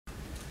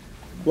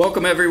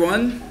Welcome,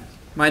 everyone.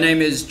 My name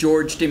is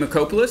George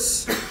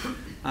Demokopoulos.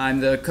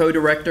 I'm the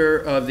co-director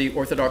of the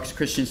Orthodox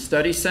Christian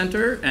Studies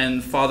Center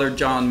and Father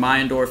John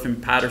Meyendorf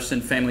and Patterson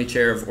Family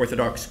Chair of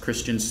Orthodox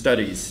Christian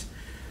Studies.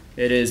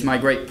 It is my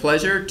great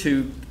pleasure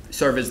to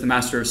serve as the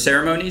Master of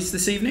Ceremonies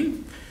this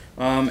evening,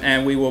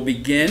 and we will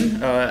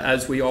begin,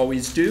 as we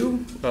always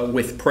do,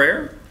 with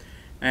prayer.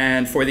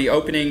 And for the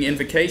opening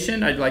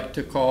invocation, I'd like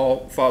to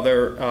call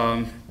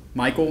Father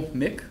Michael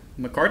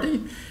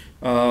McCarthy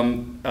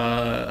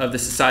of the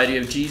Society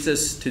of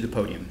Jesus to the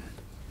podium.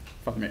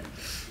 Father Mick.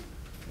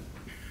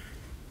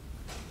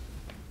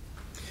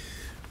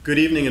 Good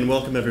evening and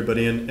welcome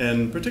everybody,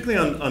 and particularly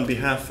on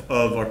behalf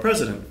of our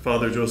president,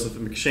 Father Joseph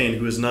McShane,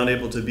 who is not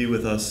able to be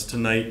with us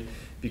tonight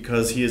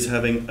because he is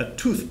having a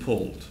tooth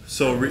pulled.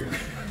 So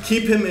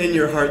keep him in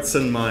your hearts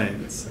and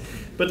minds.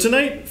 But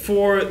tonight,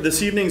 for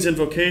this evening's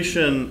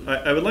invocation,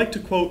 I would like to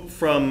quote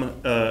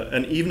from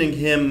an evening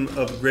hymn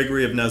of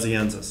Gregory of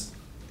Nazianzus.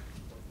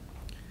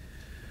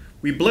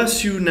 We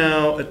bless you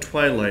now at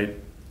twilight,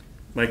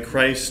 my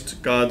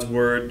Christ, God's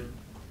word,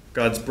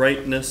 God's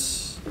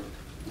brightness,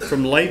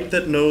 from light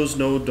that knows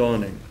no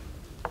dawning.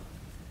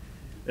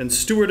 And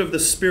steward of the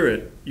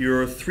Spirit,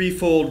 your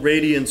threefold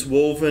radiance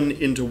woven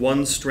into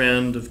one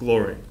strand of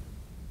glory.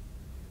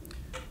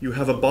 You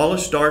have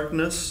abolished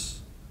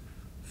darkness,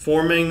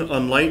 forming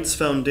on light's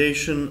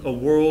foundation a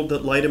world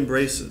that light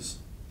embraces,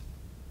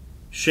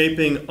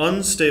 shaping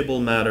unstable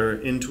matter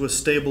into a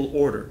stable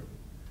order,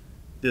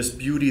 this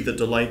beauty that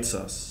delights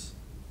us.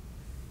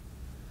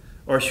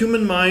 Our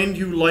human mind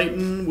you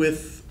lighten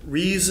with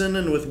reason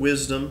and with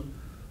wisdom,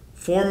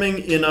 forming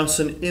in us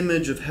an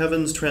image of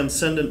heaven's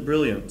transcendent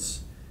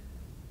brilliance,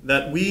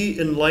 that we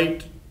in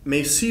light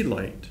may see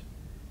light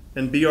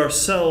and be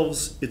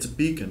ourselves its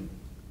beacon.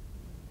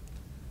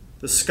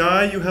 The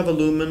sky you have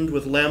illumined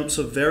with lamps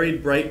of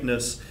varied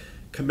brightness,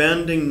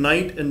 commanding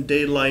night and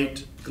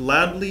daylight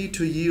gladly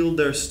to yield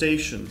their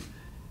station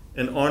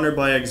and honor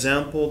by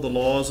example the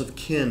laws of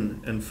kin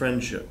and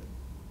friendship.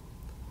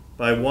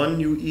 By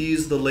one you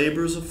ease the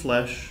labors of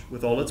flesh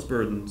with all its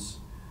burdens.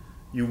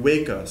 You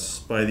wake us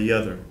by the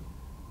other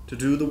to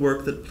do the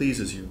work that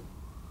pleases you,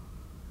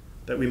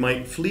 that we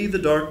might flee the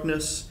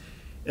darkness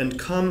and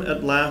come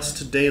at last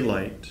to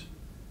daylight,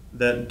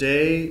 that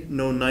day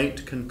no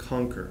night can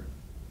conquer.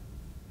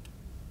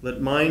 Let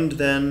mind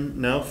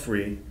then, now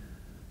free,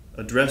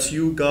 address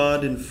you,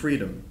 God, in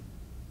freedom,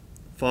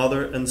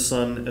 Father and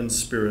Son and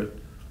Spirit,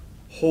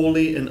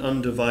 holy and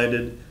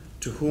undivided,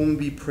 to whom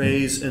be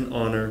praise and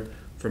honor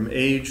from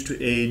age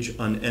to age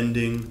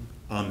unending.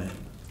 Amen.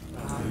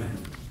 Amen.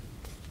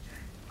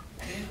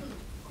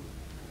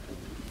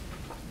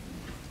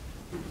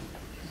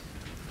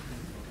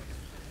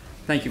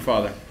 Thank you,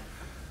 Father.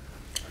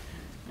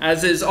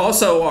 As is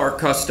also our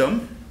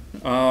custom,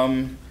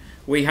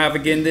 we have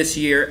again this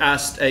year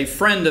asked a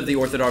friend of the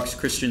Orthodox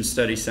Christian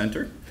Studies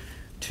Center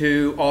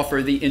to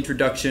offer the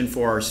introduction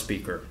for our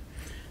speaker.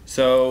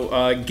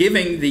 So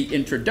giving the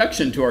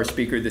introduction to our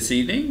speaker this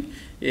evening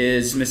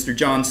is Mr.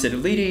 John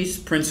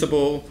Sidolides,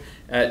 Principal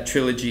at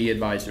Trilogy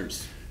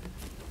Advisors.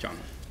 John.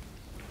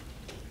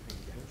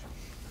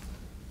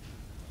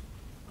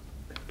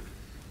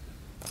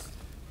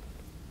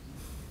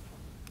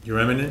 Your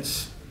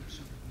Eminence,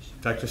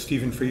 Dr.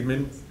 Stephen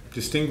Friedman,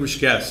 distinguished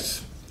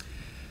guests.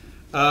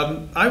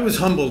 I was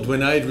humbled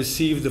when I had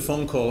received the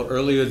phone call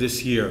earlier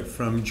this year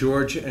from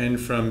George and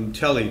from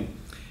Telly,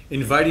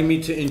 inviting me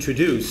to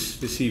introduce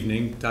this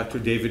evening Dr.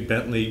 David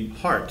Bentley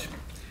Hart.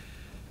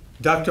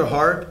 Dr.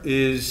 Hart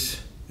is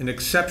an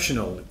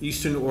exceptional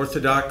Eastern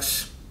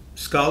Orthodox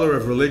scholar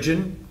of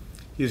religion.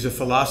 He is a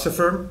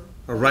philosopher,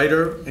 a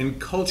writer,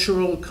 and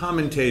cultural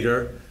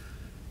commentator,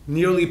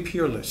 nearly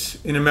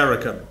peerless in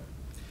America.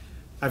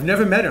 I've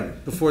never met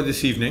him before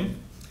this evening,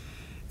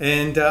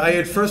 and I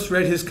had first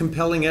read his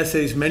compelling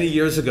essays many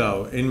years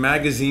ago in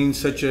magazines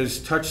such as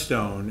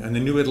Touchstone and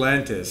The New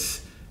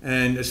Atlantis,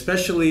 and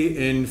especially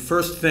in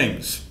First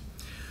Things,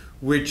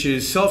 which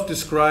is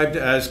self-described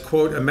as,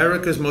 quote,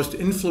 America's most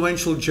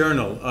influential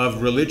journal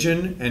of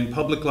religion and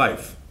public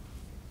life.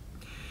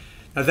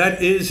 Now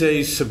that is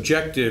a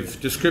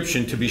subjective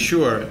description, to be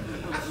sure,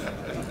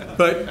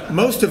 but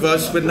most of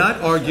us would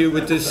not argue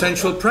with the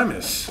central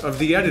premise of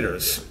the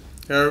editors.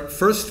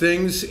 First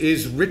Things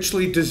is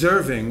richly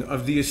deserving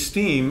of the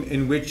esteem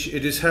in which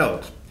it is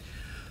held.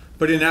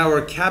 But in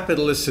our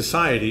capitalist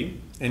society,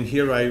 and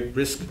here I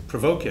risk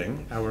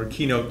provoking our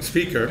keynote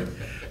speaker,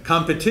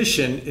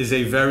 competition is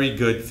a very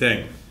good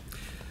thing.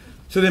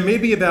 So there may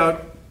be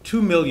about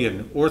 2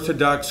 million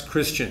Orthodox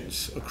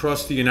Christians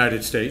across the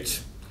United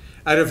States,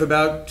 out of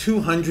about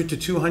 200 to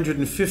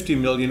 250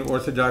 million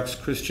Orthodox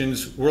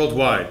Christians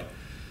worldwide,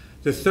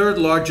 the third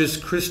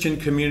largest Christian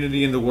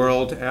community in the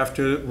world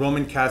after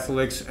Roman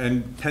Catholics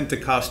and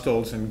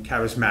Pentecostals and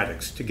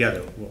Charismatics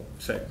together, we'll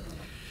say.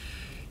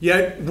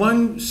 Yet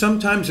one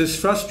sometimes is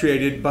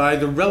frustrated by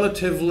the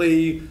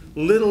relatively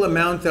little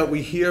amount that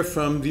we hear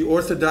from the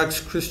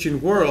Orthodox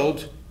Christian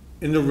world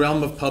in the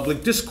realm of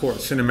public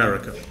discourse in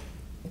America.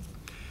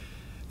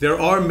 There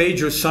are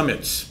major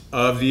summits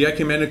of the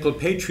Ecumenical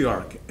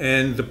Patriarch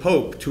and the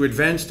Pope to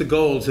advance the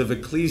goals of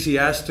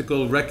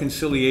ecclesiastical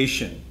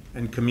reconciliation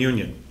and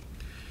communion.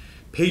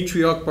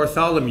 Patriarch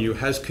Bartholomew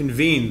has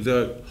convened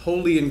the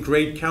Holy and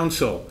Great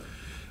Council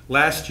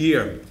last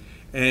year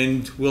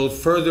and will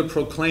further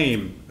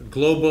proclaim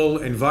global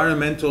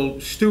environmental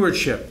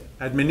stewardship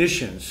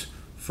admonitions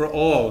for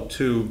all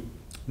to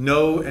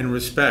know and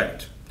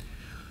respect.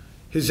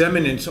 His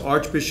Eminence,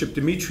 Archbishop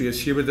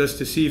Demetrius, here with us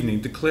this evening,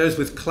 declares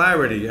with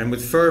clarity and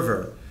with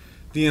fervor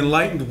the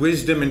enlightened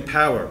wisdom and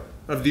power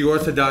of the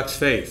Orthodox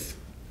faith.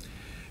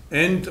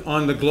 And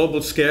on the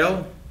global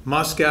scale,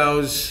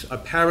 Moscow's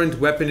apparent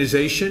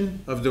weaponization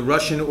of the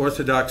Russian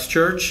Orthodox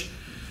Church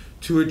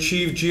to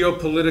achieve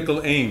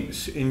geopolitical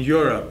aims in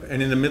Europe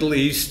and in the Middle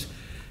East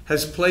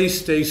has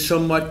placed a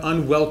somewhat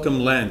unwelcome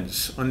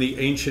lens on the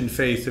ancient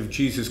faith of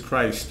Jesus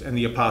Christ and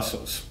the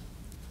apostles.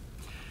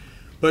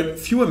 But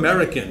few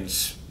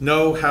Americans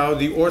know how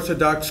the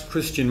Orthodox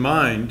Christian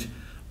mind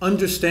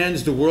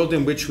understands the world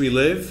in which we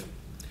live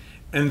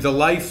and the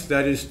life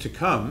that is to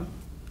come,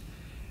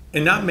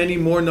 and not many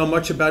more know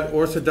much about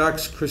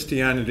Orthodox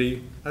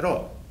Christianity at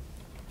all.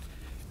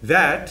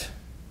 That,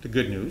 the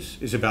good news,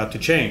 is about to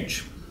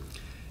change.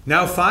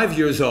 Now 5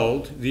 years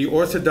old, the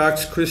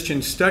Orthodox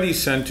Christian Study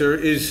Center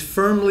is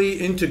firmly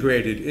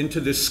integrated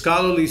into the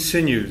scholarly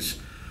sinews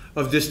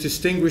of this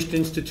distinguished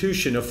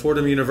institution of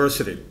Fordham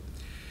University.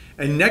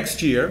 And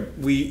next year,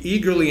 we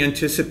eagerly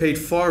anticipate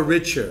far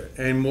richer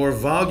and more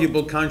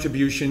valuable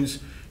contributions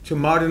to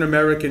modern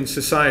American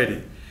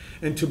society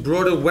and to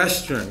broader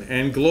Western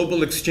and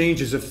global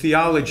exchanges of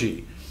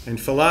theology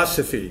and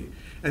philosophy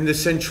and the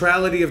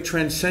centrality of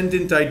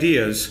transcendent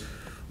ideas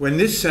when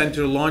this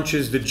center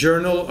launches the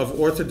Journal of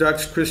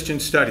Orthodox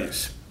Christian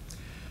Studies.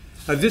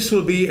 This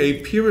will be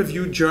a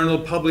peer-reviewed journal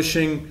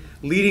publishing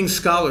leading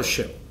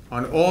scholarship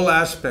on all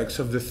aspects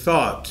of the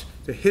thought,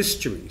 the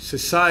history,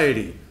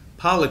 society,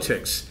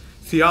 politics,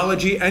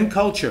 theology, and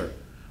culture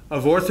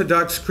of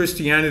Orthodox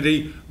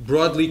Christianity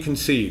broadly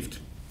conceived.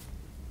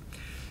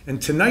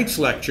 And tonight's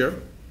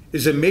lecture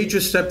is a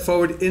major step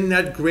forward in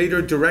that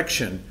greater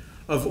direction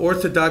of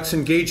Orthodox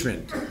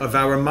engagement of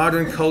our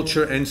modern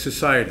culture and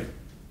society.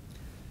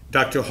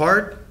 Dr.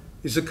 Hart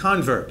is a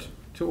convert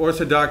to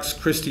Orthodox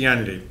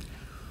Christianity,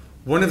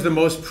 one of the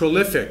most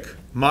prolific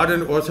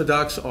modern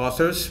Orthodox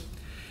authors,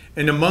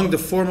 and among the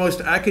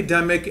foremost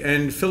academic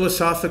and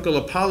philosophical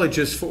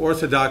apologists for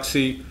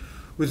Orthodoxy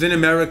within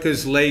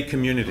America's lay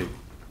community.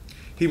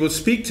 He will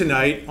speak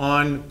tonight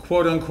on,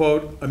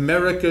 quote-unquote,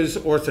 America's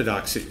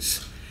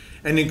Orthodoxies,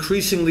 an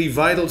increasingly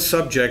vital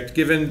subject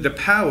given the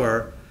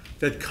power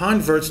that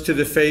converts to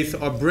the faith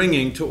are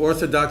bringing to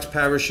Orthodox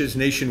parishes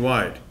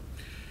nationwide.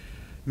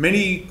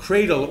 Many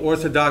cradle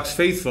Orthodox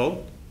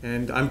faithful,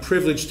 and I'm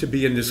privileged to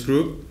be in this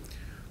group.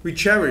 We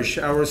cherish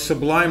our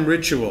sublime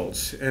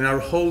rituals and our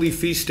holy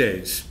feast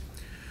days.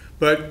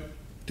 But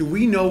do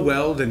we know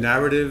well the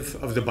narrative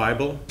of the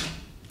Bible,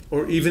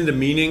 or even the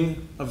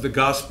meaning of the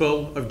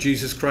gospel of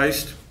Jesus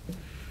Christ?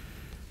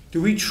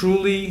 Do we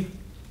truly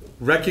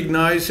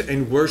recognize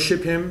and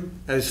worship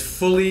him as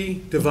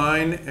fully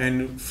divine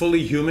and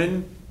fully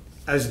human,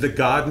 as the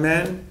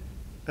God-man,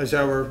 as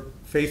our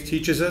faith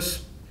teaches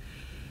us?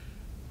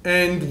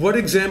 And what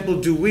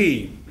example do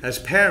we, as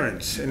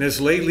parents and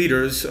as lay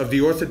leaders of the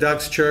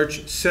Orthodox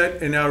Church,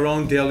 set in our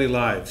own daily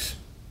lives?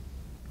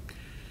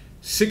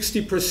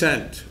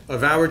 60%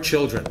 of our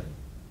children,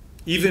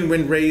 even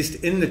when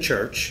raised in the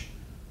church,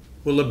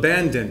 will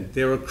abandon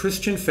their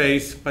Christian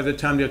faith by the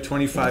time they're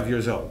 25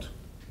 years old.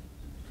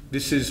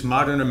 This is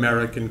modern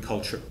American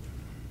culture.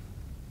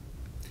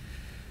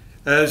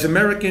 As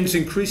Americans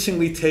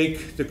increasingly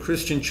take the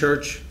Christian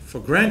church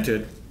for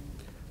granted,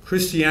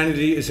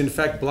 Christianity is in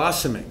fact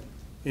blossoming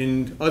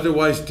in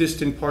otherwise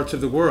distant parts of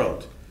the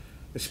world,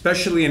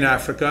 especially in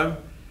Africa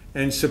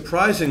and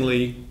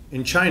surprisingly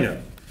in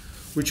China,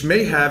 which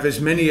may have as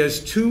many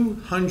as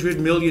 200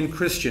 million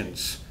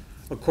Christians,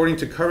 according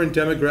to current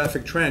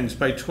demographic trends,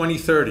 by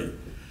 2030,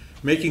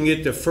 making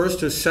it the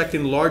first or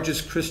second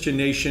largest Christian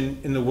nation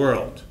in the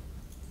world.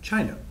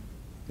 China.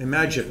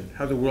 Imagine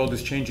how the world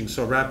is changing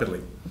so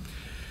rapidly.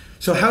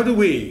 So how do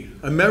we,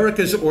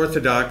 America's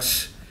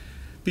Orthodox,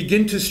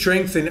 begin to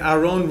strengthen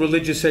our own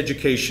religious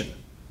education,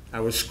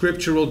 our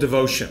scriptural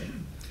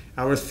devotion,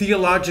 our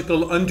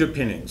theological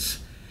underpinnings,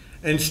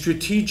 and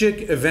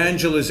strategic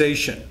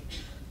evangelization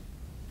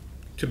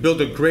to build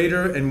a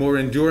greater and more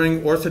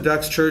enduring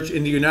Orthodox Church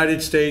in the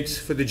United States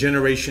for the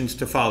generations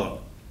to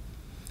follow?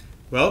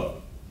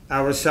 Well,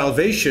 our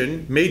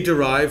salvation may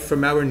derive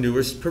from our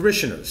newest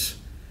parishioners.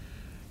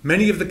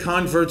 Many of the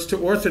converts to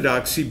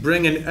Orthodoxy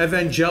bring an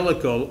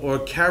evangelical or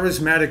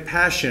charismatic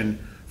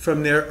passion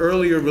from their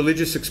earlier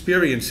religious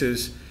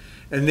experiences,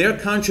 and their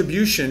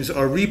contributions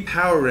are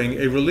repowering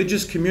a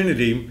religious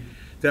community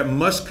that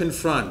must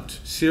confront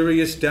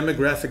serious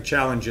demographic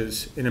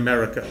challenges in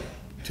America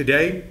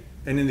today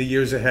and in the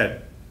years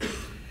ahead.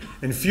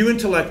 And few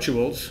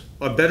intellectuals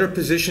are better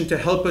positioned to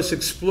help us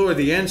explore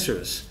the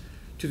answers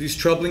to these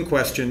troubling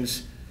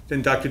questions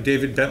than Dr.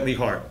 David Bentley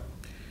Hart.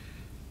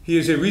 He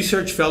is a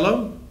research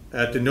fellow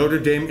at the Notre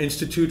Dame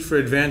Institute for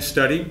Advanced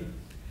Study.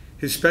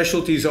 His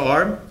specialties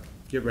are,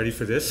 get ready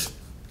for this,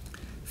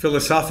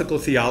 philosophical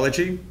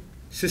theology,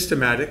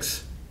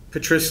 systematics,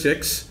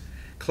 patristics,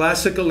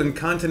 classical and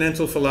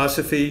continental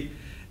philosophy,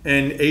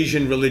 and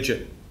Asian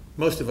religion.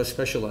 Most of us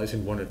specialize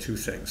in one or two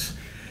things.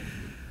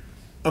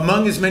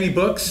 Among his many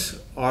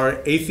books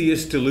are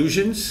Atheist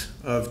Delusions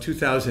of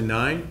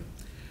 2009,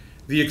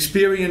 The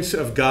Experience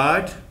of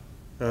God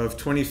of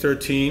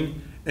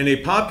 2013, and a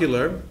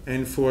popular,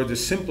 and for the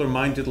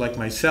simpler-minded like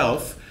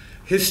myself,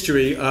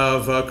 History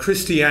of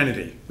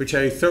Christianity, which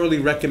I thoroughly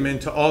recommend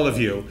to all of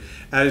you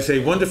as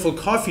a wonderful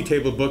coffee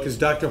table book, as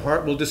Dr.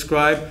 Hart will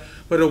describe,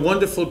 but a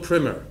wonderful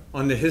primer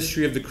on the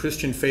history of the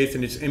Christian faith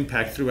and its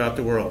impact throughout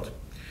the world.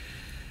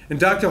 And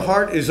Dr.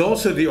 Hart is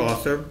also the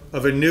author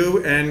of a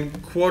new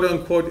and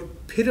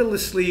quote-unquote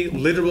pitilessly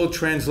literal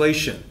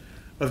translation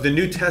of the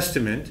New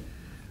Testament,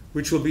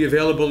 which will be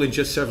available in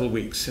just several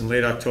weeks, in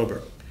late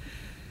October,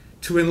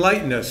 to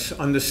enlighten us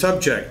on the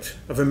subject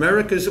of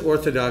America's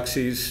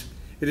orthodoxies.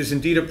 It is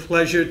indeed a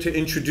pleasure to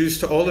introduce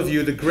to all of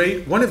you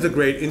one of the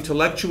great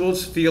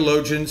intellectuals,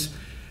 theologians,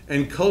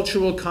 and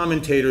cultural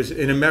commentators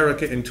in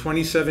America in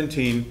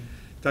 2017,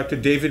 Dr.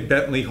 David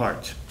Bentley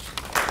Hart.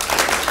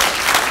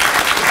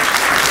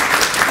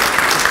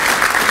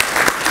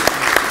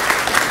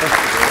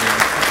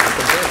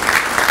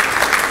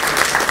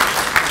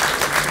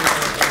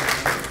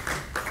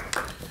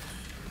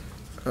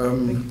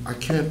 I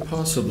can't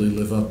possibly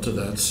live up to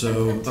that,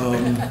 so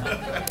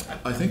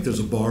I think there's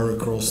a bar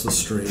across the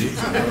street.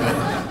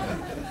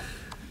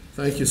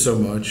 Thank you so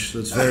much.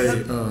 That's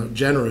very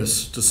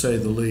generous, to say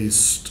the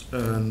least,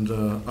 and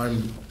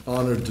I'm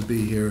honored to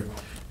be here,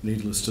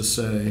 needless to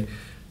say.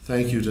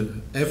 Thank you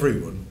to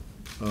everyone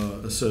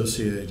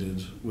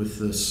associated with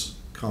this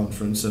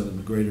conference and in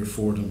the greater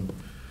Fordham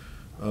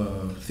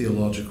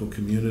theological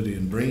community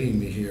in bringing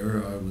me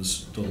here. I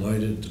was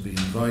delighted to be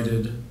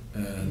invited,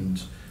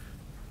 and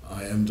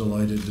I am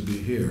delighted to be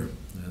here,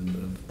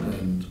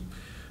 and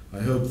I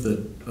hope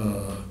that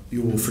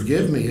you will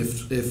forgive me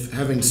if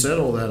having said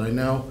all that, I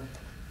now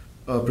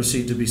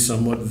proceed to be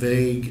somewhat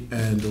vague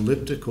and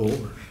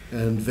elliptical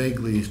and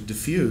vaguely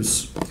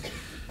diffuse,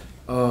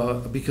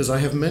 because I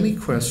have many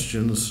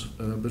questions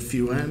but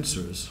few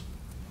answers,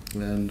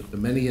 and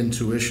many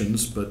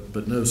intuitions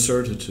but no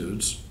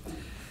certitudes,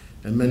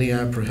 and many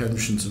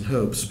apprehensions and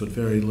hopes but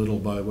very little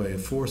by way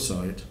of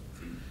foresight.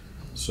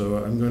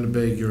 So I'm going to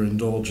beg your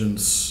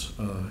indulgence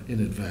in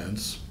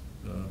advance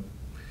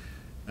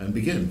and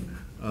begin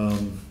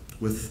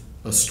with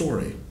a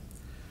story.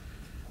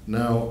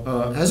 Now,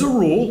 as a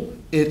rule,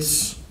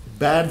 it's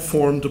bad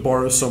form to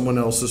borrow someone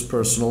else's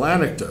personal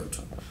anecdote,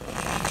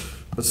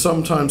 but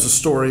sometimes a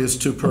story is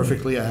too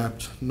perfectly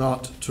apt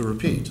not to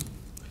repeat.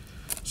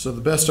 So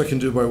the best I can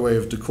do by way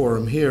of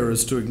decorum here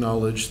is to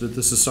acknowledge that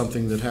this is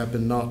something that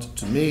happened not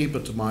to me,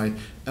 but to my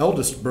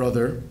eldest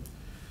brother,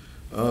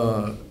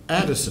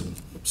 Addison,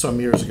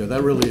 some years ago.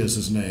 That really is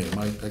his name.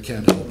 I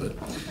can't help it.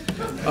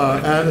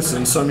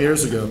 Addison, some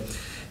years ago.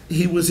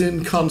 He was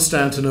in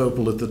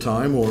Constantinople at the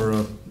time,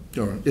 or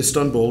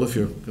Istanbul, if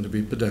you're going to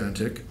be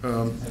pedantic,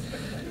 on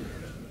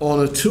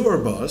a tour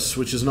bus,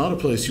 which is not a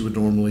place you would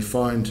normally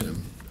find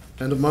him.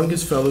 And among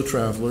his fellow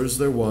travelers,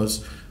 there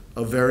was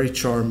a very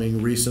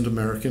charming recent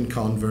American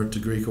convert to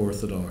Greek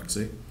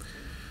Orthodoxy,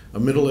 a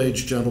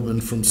middle-aged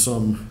gentleman from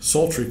some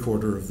sultry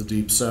quarter of the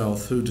Deep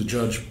South who, to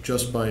judge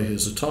just by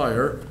his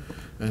attire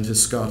and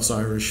his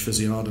Scots-Irish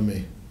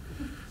physiognomy,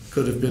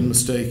 could have been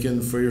mistaken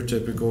for your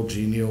typical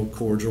genial,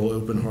 cordial,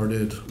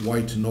 open-hearted,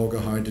 white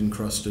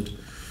Naugahyde-encrusted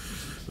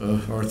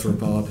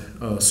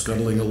arthropod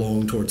scuttling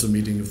along towards a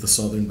meeting of the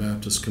Southern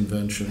Baptist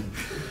Convention.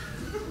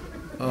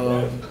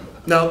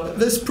 Now,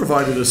 this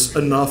provided us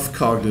enough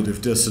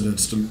cognitive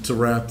dissonance to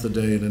wrap the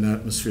day in an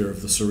atmosphere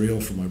of the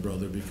surreal for my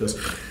brother, because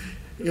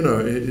you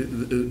know,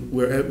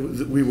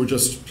 we were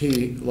just,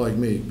 he, like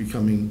me,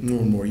 becoming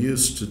more and more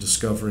used to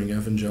discovering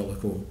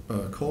evangelical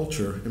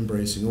culture,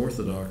 embracing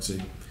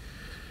orthodoxy.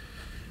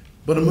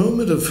 But a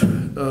moment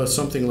of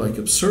something like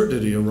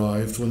absurdity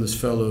arrived when this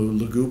fellow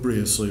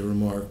lugubriously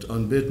remarked,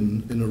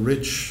 unbidden, in a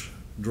rich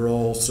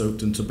drawl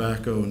soaked in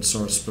tobacco and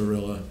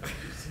sarsaparilla,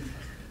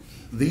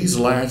 "These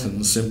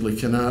Latins simply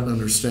cannot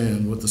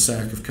understand what the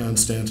sack of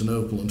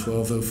Constantinople in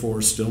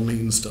 1204 still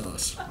means to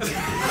us."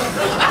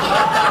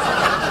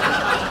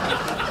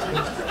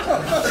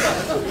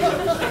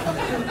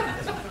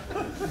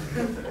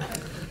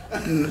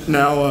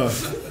 Now,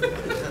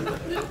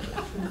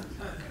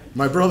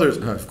 my brother,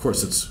 of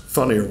course it's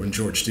funnier when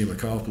George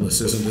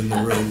Dimokopoulos isn't in the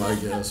room, I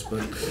guess,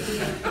 but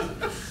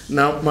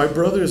now my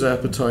brother's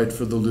appetite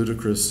for the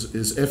ludicrous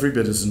is every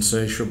bit as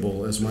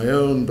insatiable as my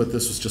own, but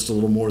this was just a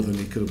little more than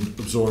he could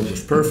absorb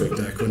with perfect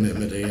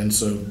equanimity, and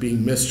so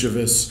being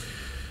mischievous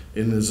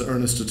in as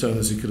earnest a tone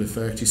as he could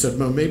effect, he said,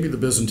 "Well, maybe the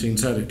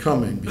Byzantines had it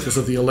coming because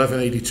of the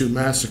 1182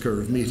 massacre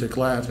of Metic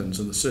Latins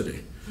in the city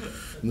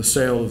and the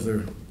sale of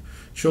their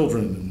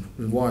children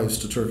and wives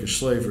to Turkish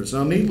slavers."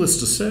 Now, needless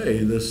to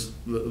say,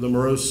 the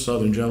morose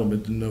southern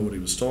gentleman didn't know what he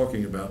was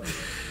talking about.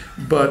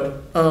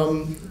 But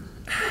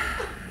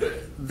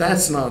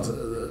that's not,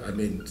 I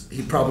mean,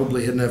 he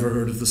probably had never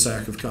heard of the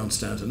sack of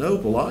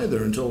Constantinople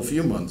either until a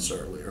few months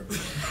earlier.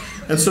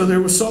 And so there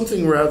was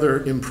something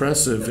rather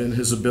impressive in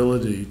his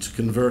ability to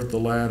convert the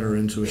latter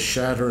into a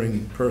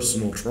shattering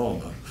personal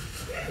trauma,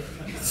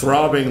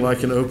 throbbing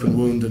like an open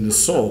wound in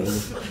his soul,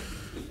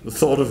 the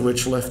thought of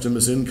which left him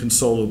as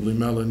inconsolably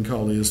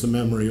melancholy as the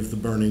memory of the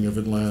burning of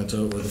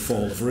Atlanta or the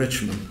fall of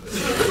Richmond.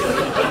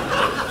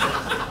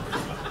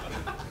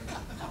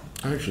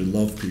 I actually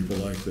love people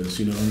like this.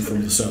 You know, I'm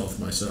from the South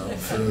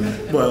myself.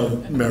 Well,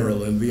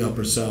 Maryland, the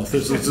Upper South.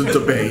 It's a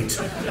debate.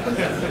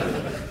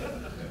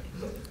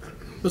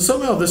 But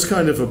somehow this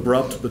kind of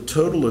abrupt but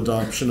total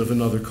adoption of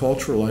another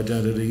cultural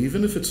identity,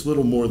 even if it's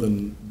little more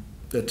than,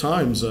 at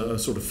times, a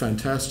sort of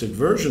fantastic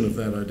version of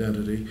that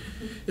identity,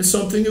 is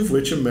something of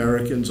which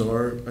Americans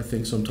are, I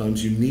think,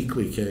 sometimes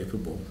uniquely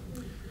capable.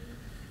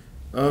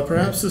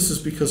 Perhaps this is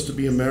because to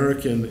be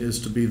American is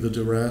to be the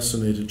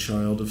deracinated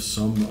child of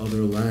some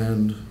other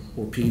land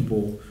or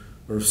people,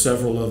 or of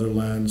several other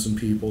lands and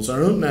peoples.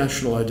 Our own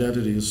national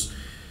identity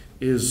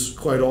is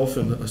quite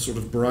often a sort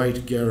of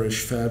bright,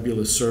 garish,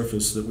 fabulous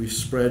surface that we've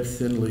spread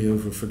thinly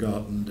over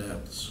forgotten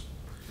depths.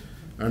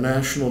 Our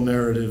national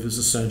narrative is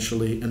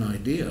essentially an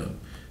idea,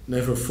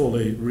 never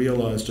fully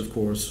realized, of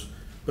course,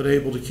 but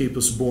able to keep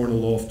us borne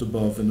aloft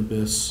above an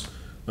abyss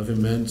of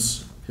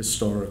immense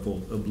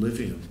historical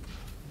oblivion.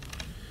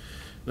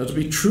 Now, to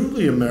be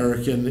truly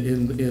American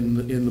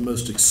in the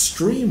most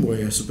extreme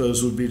way, I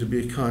suppose, would be to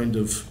be a kind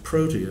of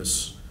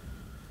Proteus,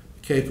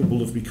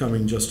 capable of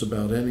becoming just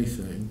about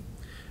anything.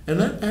 And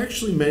that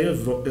actually may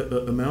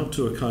amount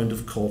to a kind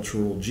of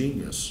cultural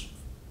genius.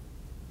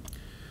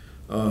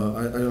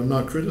 I'm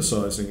not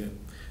criticizing it.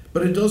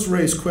 But it does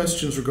raise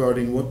questions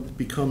regarding what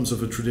becomes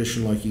of a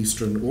tradition like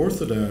Eastern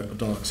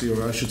Orthodoxy,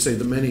 or I should say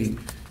the many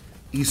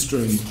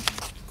Eastern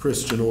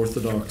Christian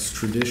Orthodox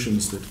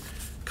traditions that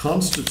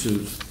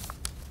constitute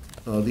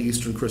the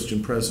Eastern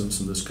Christian presence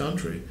in this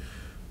country,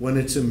 when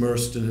it's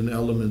immersed in an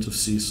element of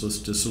ceaseless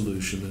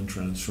dissolution and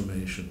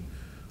transformation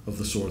of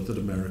the sort that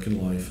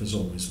American life has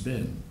always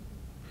been.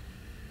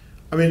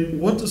 I mean,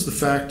 what does the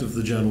fact of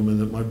the gentleman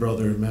that my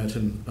brother met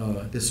in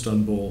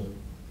Istanbul,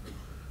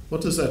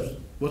 what does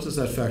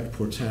that fact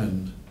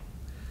portend?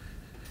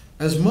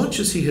 As much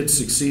as he had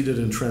succeeded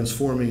in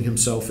transforming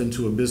himself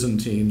into a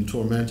Byzantine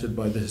tormented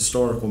by the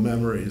historical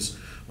memories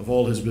of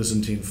all his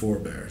Byzantine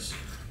forebears,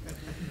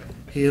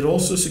 he had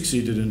also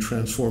succeeded in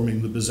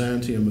transforming the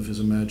Byzantium of his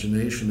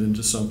imagination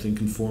into something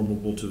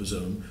conformable to his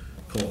own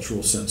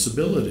cultural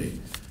sensibility,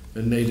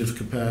 a native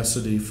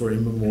capacity for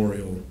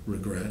immemorial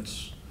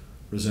regrets,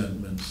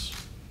 resentments,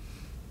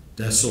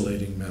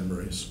 desolating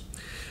memories.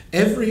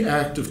 Every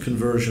act of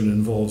conversion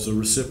involves a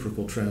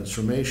reciprocal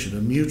transformation,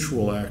 a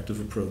mutual act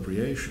of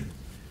appropriation.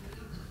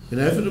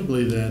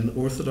 Inevitably, then,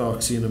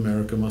 Orthodoxy in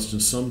America must in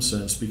some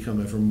sense become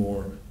ever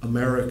more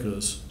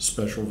America's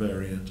special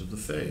variant of the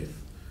faith.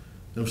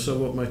 And so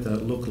what might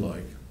that look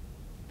like?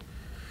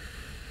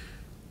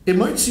 It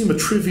might seem a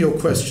trivial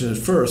question at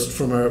first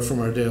from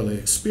our daily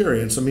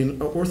experience. I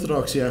mean,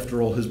 Orthodoxy,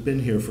 after all, has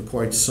been here for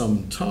quite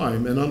some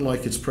time, and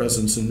unlike its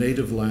presence in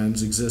native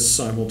lands, exists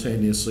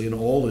simultaneously in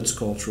all its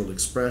cultural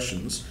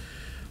expressions,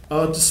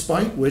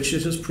 despite which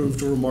it has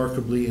proved a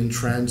remarkably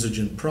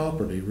intransigent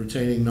property,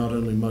 retaining not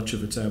only much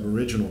of its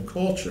aboriginal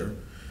culture,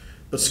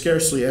 but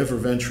scarcely ever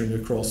venturing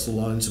across the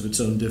lines of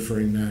its own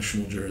differing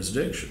national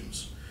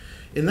jurisdictions.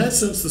 In that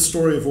sense, the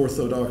story of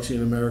Orthodoxy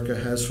in America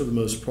has, for the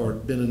most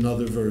part, been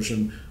another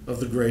version of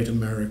the great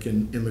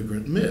American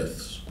immigrant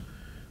myths.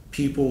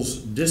 Peoples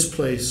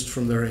displaced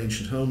from their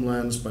ancient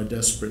homelands by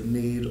desperate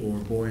need or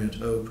buoyant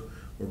hope,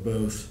 or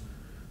both,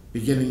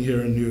 beginning here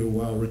anew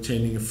while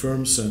retaining a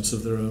firm sense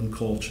of their own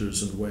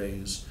cultures and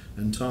ways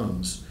and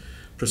tongues,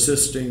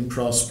 persisting,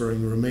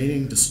 prospering,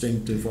 remaining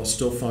distinctive while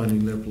still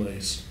finding their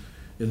place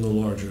in the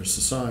larger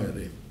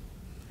society.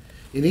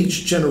 In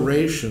each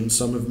generation,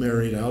 some have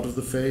married out of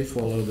the faith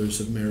while others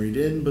have married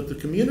in, but the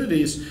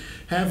communities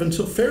have,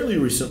 until fairly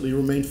recently,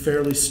 remained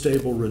fairly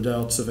stable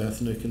redoubts of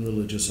ethnic and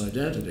religious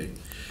identity.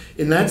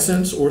 In that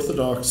sense,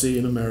 Orthodoxy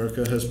in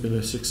America has been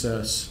a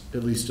success,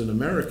 at least in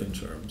American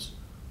terms.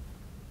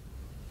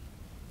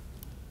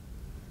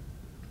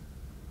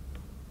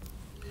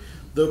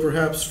 Though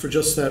perhaps for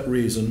just that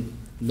reason,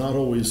 not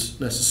always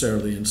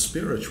necessarily in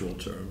spiritual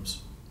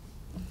terms.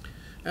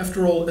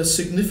 After all, as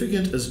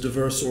significant as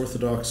diverse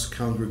Orthodox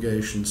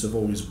congregations have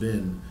always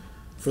been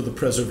for the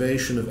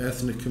preservation of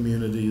ethnic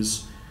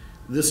communities,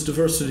 this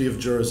diversity of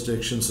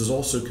jurisdictions has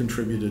also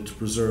contributed to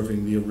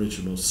preserving the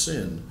original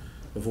sin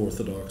of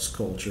Orthodox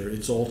culture,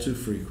 its all too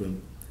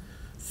frequent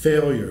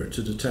failure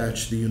to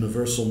detach the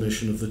universal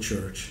mission of the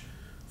Church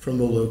from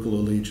the local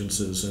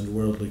allegiances and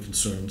worldly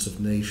concerns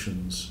of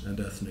nations and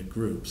ethnic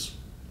groups.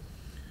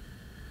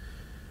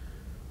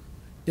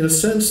 In a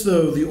sense,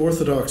 though, the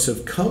Orthodox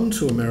have come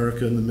to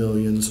America in the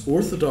millions,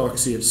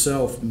 Orthodoxy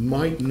itself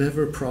might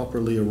never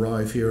properly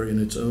arrive here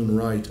in its own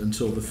right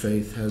until the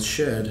faith has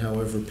shed,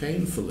 however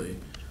painfully,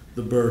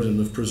 the burden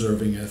of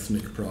preserving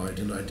ethnic pride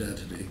and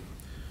identity.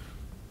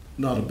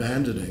 Not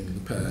abandoning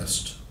the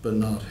past, but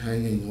not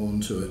hanging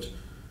on to it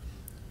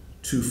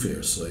too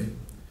fiercely,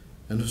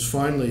 and has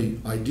finally,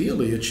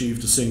 ideally,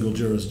 achieved a single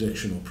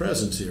jurisdictional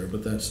presence here,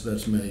 but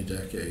that's many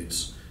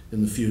decades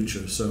in the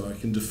future, so I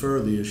can defer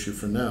the issue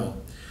for now.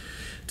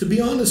 To be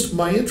honest,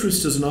 my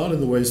interest is not in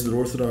the ways that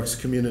Orthodox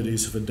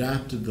communities have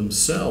adapted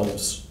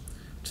themselves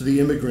to the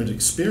immigrant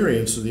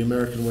experience of the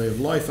American way of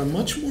life. I'm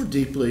much more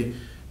deeply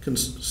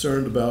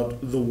concerned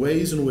about the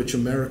ways in which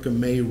America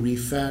may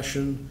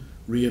refashion,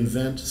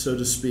 reinvent, so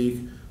to speak,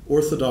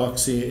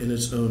 Orthodoxy in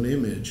its own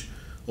image,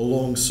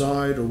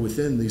 alongside or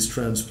within these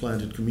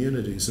transplanted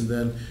communities, and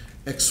then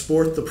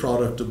export the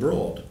product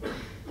abroad.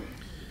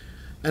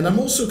 And I'm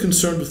also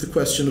concerned with the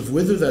question of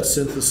whether that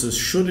synthesis,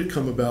 should it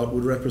come about,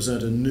 would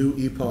represent a new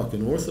epoch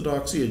in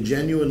Orthodoxy, a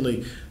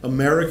genuinely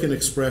American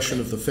expression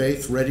of the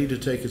faith ready to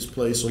take its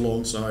place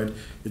alongside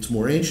its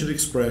more ancient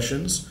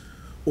expressions,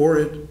 or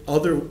in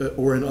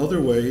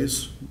other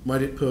ways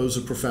might it pose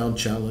a profound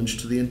challenge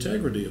to the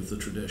integrity of the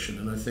tradition.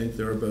 And I think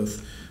there are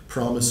both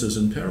promises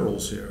and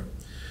perils here.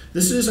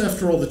 This is,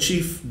 after all, the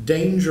chief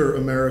danger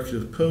America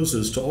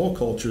poses to all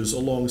cultures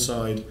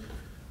alongside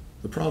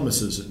the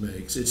promises it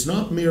makes. It's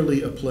not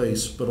merely a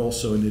place, but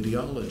also an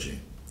ideology.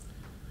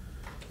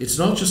 It's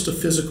not just a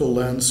physical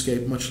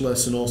landscape, much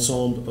less an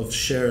ensemble of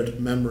shared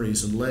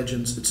memories and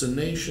legends. It's a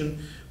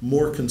nation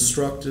more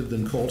constructed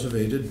than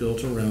cultivated,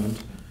 built around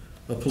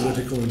a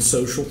political and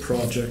social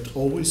project,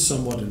 always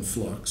somewhat in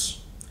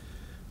flux,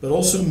 but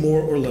also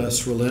more or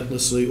less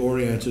relentlessly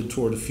oriented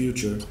toward a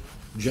future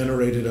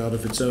generated out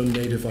of its own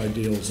native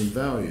ideals and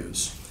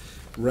values,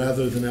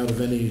 rather than out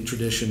of any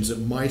traditions it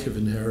might have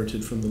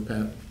inherited from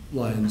the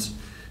lands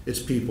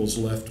its peoples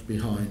left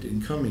behind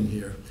in coming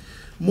here.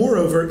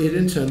 Moreover, it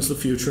intends the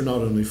future not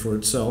only for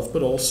itself,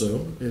 but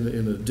also,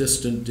 in a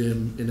distant,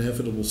 dim,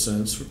 inevitable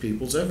sense, for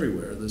peoples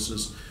everywhere. This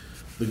is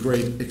the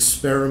great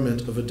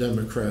experiment of a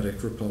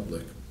democratic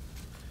republic.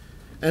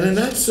 And in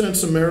that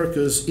sense,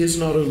 America's is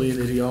not only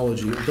an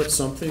ideology, but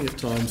something at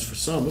times for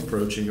some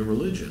approaching a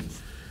religion,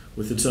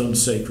 with its own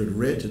sacred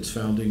writ, its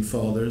founding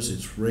fathers,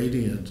 its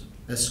radiant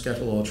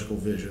eschatological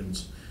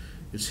visions,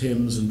 its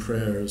hymns and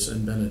prayers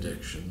and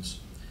benedictions.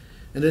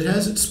 And it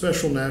has its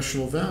special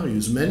national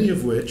values, many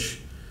of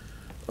which,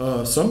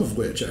 some of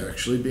which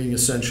actually, being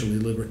essentially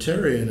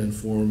libertarian in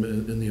form,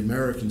 in the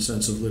American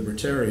sense of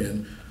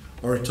libertarian,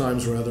 are at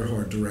times rather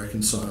hard to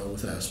reconcile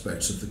with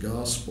aspects of the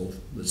gospel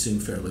that seem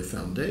fairly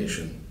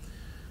foundational.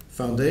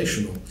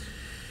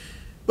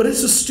 But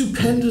it's a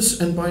stupendous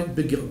and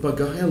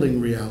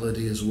beguiling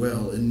reality as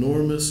well,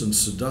 enormous and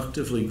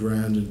seductively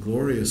grand and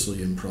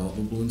gloriously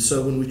improbable. And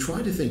so when we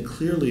try to think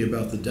clearly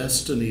about the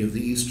destiny of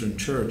the Eastern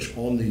Church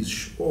on these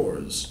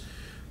shores,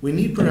 we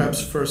need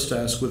perhaps first to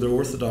ask whether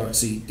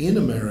Orthodoxy in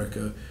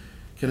America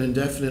can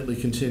indefinitely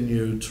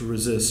continue to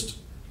resist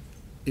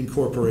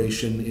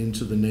incorporation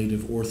into the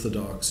native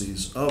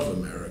orthodoxies of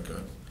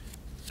America,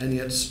 and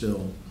yet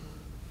still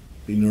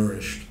be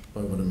nourished by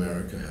what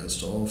America has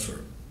to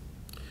offer.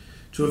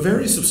 To a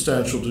very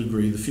substantial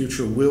degree, the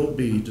future will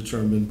be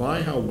determined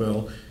by how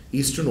well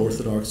Eastern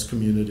Orthodox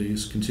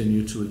communities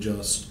continue to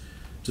adjust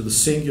to the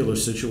singular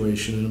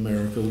situation in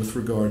America with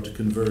regard to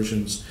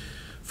conversions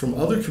from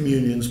other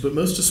communions, but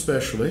most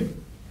especially,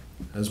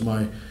 as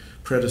my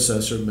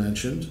predecessor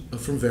mentioned,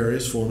 from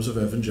various forms of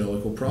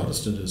evangelical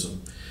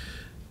Protestantism.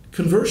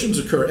 Conversions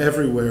occur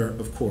everywhere,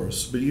 of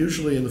course, but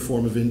usually in the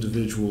form of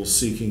individuals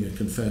seeking a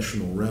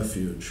confessional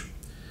refuge,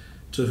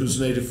 to whose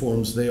native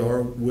forms they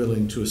are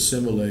willing to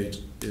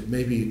assimilate, it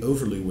may be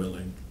overly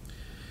willing.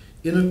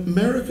 In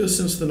America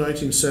since the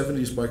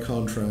 1970s, by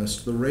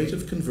contrast, the rate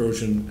of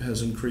conversion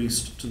has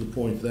increased to the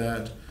point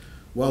that,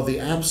 while the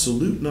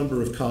absolute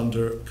number of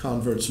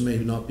converts may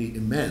not be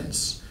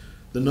immense,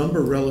 the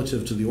number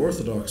relative to the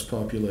Orthodox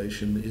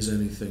population is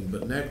anything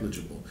but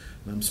negligible.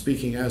 And I'm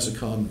speaking as a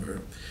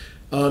convert.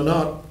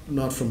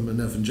 Not from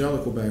an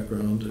evangelical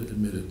background,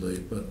 admittedly,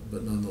 but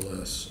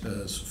nonetheless,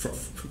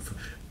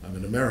 I'm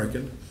an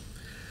American,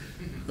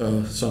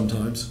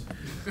 sometimes.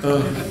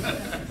 Of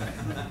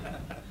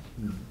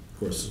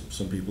course,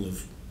 some people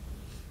have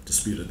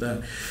disputed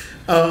that.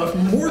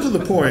 More to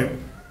the point,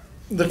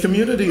 the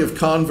community of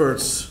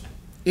converts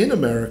in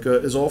America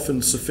is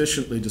often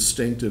sufficiently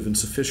distinctive and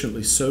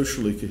sufficiently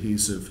socially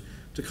cohesive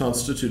to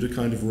constitute a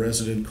kind of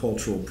resident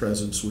cultural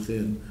presence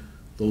within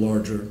the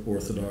larger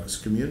Orthodox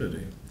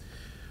community.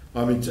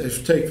 I mean,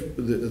 take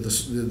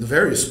the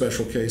very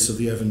special case of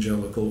the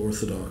evangelical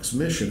Orthodox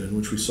mission, in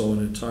which we saw an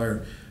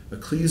entire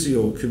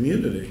ecclesial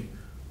community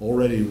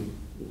already,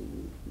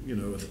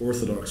 with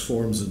Orthodox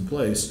forms in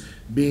place,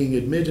 being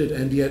admitted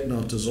and yet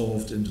not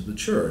dissolved into the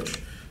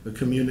church, a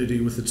community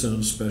with its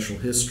own special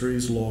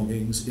histories,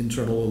 longings,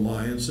 internal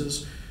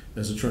alliances,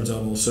 as it turns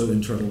out also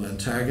internal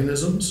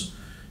antagonisms,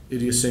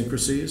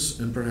 idiosyncrasies,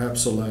 and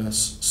perhaps,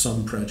 alas,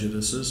 some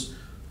prejudices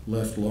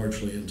left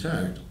largely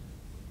intact.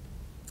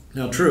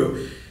 Now,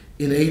 true,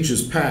 in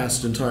ages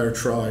past, entire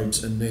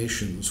tribes and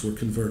nations were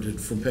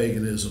converted from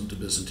paganism to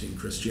Byzantine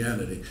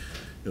Christianity.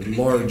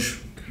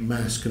 Large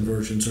mass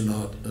conversions are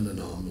not an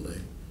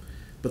anomaly.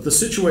 But the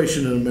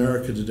situation in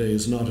America today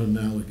is not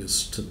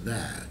analogous to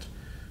that.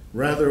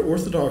 Rather,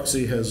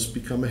 Orthodoxy has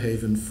become a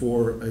haven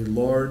for a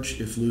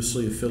large, if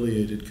loosely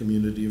affiliated,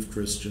 community of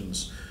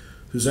Christians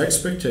whose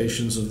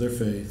expectations of their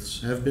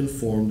faiths have been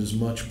formed as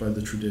much by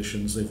the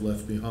traditions they've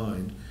left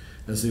behind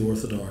as the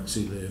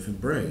Orthodoxy they have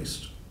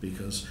embraced,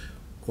 because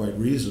quite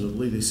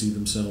reasonably they see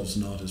themselves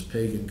not as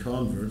pagan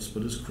converts,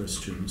 but as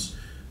Christians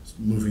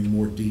moving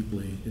more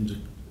deeply into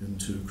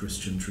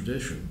Christian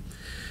tradition.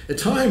 At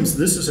times,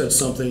 this has had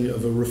something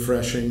of a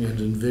refreshing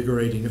and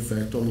invigorating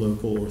effect on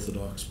local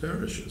Orthodox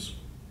parishes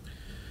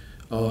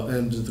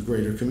and the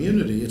greater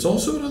community. It's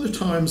also at other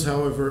times,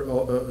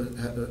 however,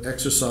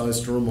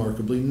 exercised a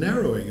remarkably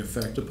narrowing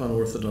effect upon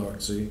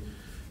Orthodoxy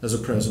as a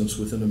presence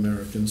within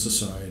American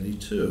society,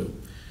 too.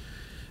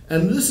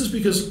 And this is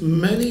because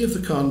many of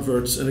the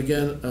converts, and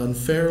again,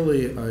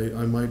 unfairly,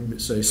 I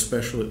might say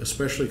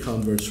especially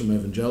converts from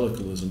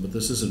evangelicalism, but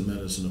this isn't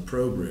meant as an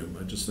opprobrium.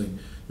 I just think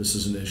this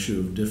is an issue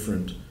of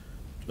different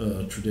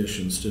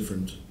traditions,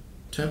 different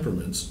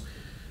temperaments.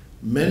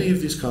 Many of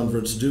these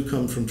converts do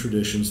come from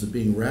traditions that,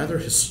 being rather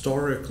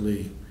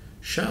historically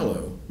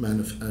shallow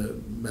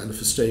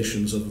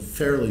manifestations of a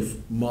fairly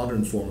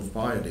modern form of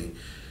piety,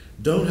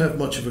 don't have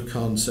much of a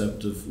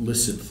concept of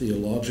licit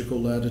theological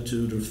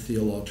latitude or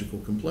theological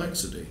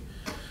complexity.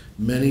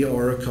 Many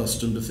are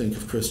accustomed to think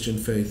of Christian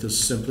faith as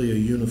simply a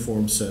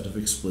uniform set of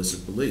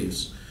explicit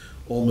beliefs,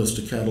 almost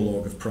a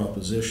catalog of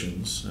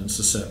propositions and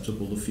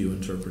susceptible to few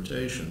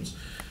interpretations.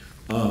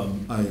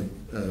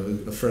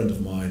 A friend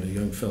of mine, a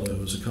young fellow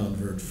who's a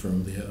convert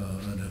from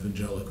an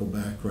evangelical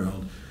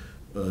background,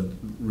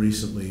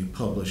 recently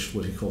published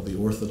what he called the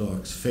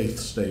Orthodox faith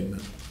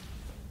statement.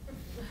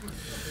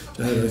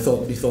 And he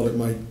thought it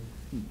might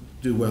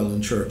do well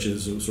in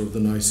churches. It was sort of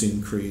the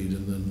Nicene Creed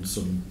and then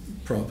some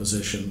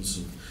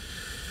propositions.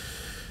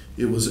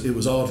 It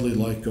was oddly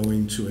like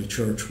going to a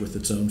church with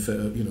its own,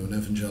 an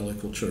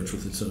evangelical church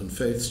with its own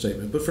faith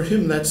statement. But for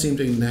him, that seemed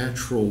a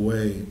natural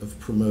way of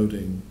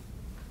promoting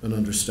an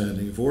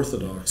understanding of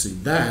Orthodoxy,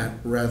 that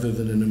rather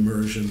than an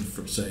immersion,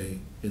 for, say,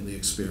 in the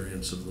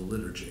experience of the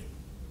liturgy.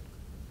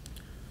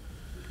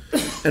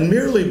 And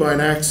merely by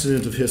an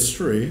accident of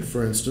history,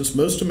 for instance,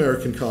 most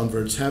American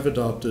converts have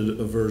adopted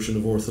a version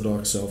of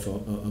Orthodox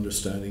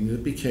self-understanding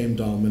that became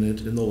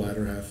dominant in the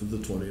latter half of the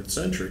 20th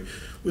century,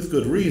 with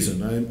good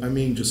reason. I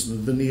mean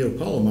just the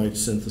Neo-Palamite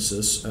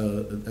synthesis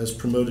as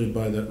promoted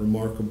by that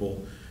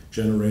remarkable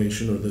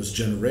generation, or those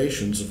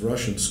generations of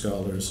Russian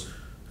scholars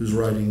whose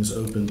writings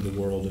opened the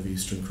world of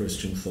Eastern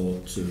Christian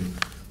thought to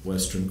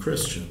Western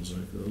Christians,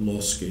 like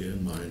Losky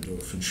and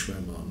Meyendorff and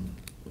Schwemann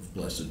of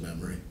blessed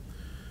memory.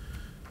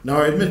 Now,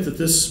 I admit that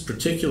this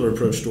particular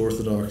approach to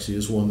Orthodoxy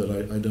is one that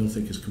I don't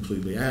think is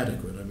completely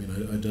adequate. I mean,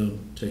 I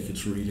don't take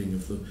its reading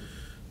of the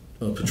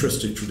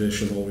patristic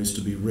tradition always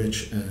to be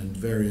rich and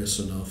various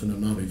enough, and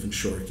I'm not even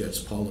sure it gets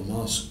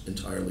Palamas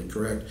entirely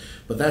correct.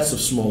 But that's of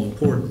small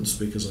importance,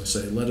 because I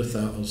say, let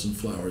 1,000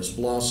 flowers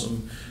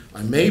blossom.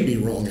 I may be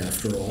wrong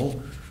after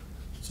all.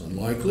 It's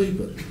unlikely,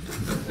 but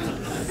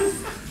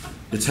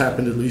it's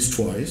happened at least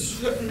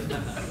twice.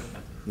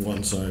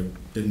 Once I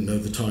didn't know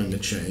the time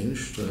it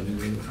changed.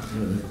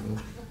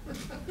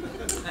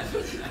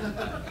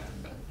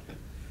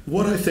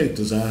 What I think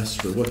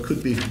what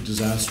could be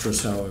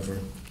disastrous, however,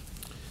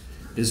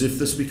 is if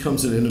this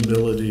becomes an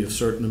inability of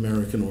certain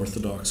American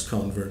Orthodox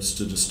converts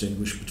to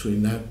distinguish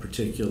between that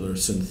particular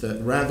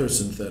rather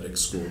synthetic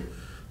school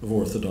of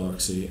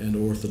Orthodoxy and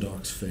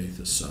Orthodox faith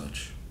as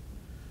such.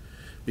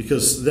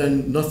 Because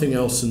then nothing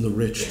else in the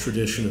rich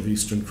tradition of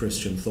Eastern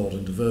Christian thought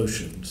and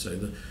devotion, say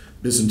the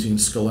Byzantine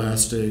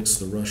scholastics,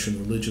 the Russian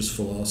religious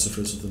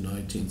philosophers of the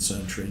 19th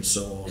century, and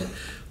so on,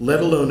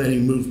 let alone any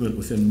movement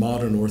within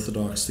modern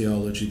Orthodox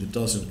theology that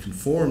doesn't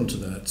conform to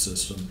that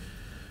system,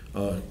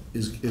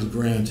 is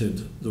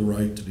granted the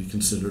right to be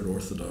considered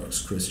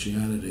Orthodox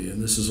Christianity.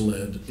 And this has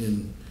led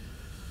in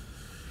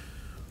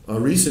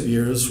recent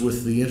years,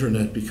 with the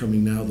internet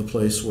becoming now the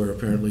place where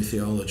apparently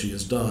theology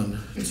is done,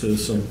 to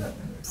some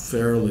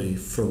fairly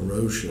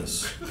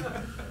ferocious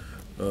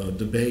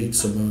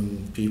debates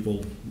among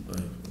people,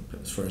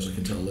 as far as I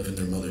can tell, live in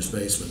their mother's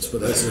basements,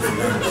 but that's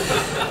different.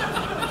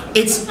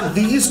 It's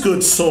these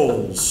good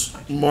souls,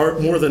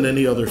 more than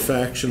any other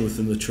faction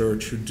within the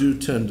church, who do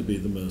tend to be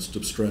the most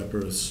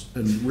obstreperous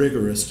and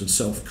rigorous and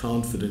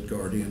self-confident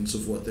guardians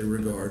of what they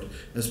regard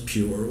as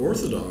pure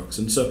Orthodox.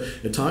 And so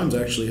at times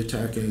actually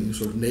attacking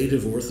sort of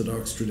native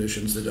Orthodox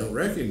traditions they don't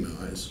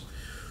recognize,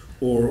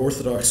 or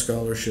Orthodox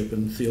scholarship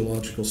and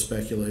theological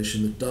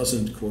speculation that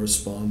doesn't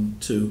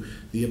correspond to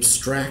the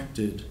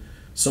abstracted,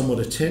 somewhat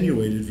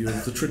attenuated view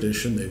of the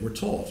tradition they were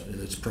taught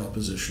in its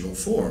propositional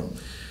form.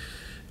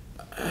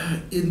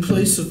 In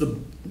place of the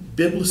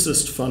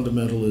biblicist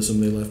fundamentalism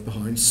they left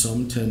behind,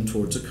 some tend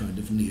towards a kind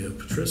of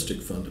neo-patristic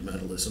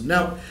fundamentalism.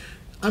 Now,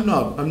 I'm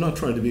not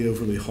trying to be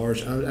overly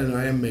harsh, and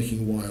I am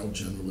making wild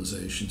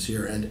generalizations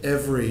here, and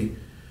every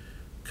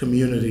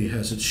community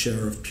has its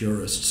share of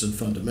purists and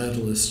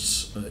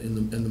fundamentalists.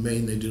 In the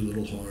main, they do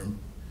little harm.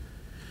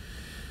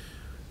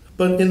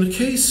 But in the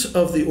case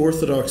of the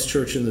Orthodox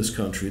Church in this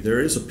country, there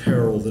is a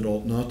peril that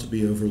ought not to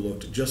be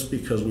overlooked just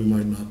because we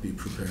might not be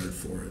prepared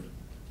for it.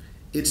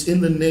 it's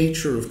in the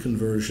nature of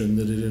conversion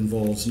that it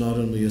involves not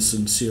only a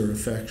sincere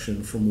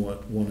affection from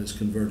what one is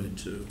converted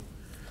to,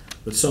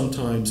 but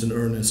sometimes an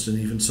earnest and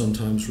even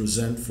sometimes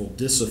resentful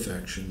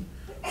disaffection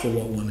for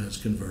what one has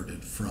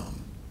converted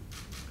from.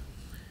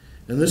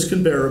 And this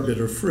can bear a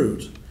bitter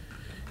fruit.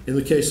 In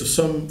the case of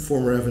some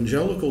former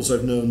evangelicals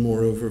I've known,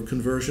 moreover,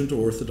 conversion to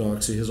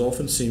Orthodoxy has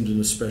often seemed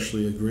an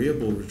especially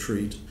agreeable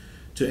retreat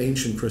to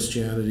ancient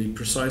Christianity,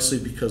 precisely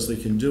because they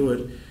can do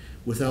it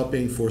without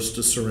being forced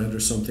to surrender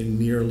something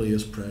nearly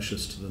as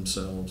precious to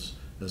themselves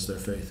as their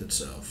faith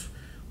itself,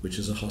 which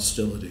is a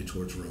hostility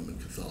towards Roman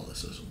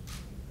Catholicism.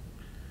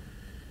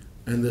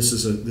 And this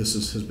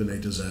has been a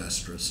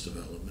disastrous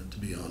development, to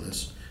be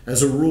honest.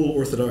 As a rule,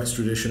 Orthodox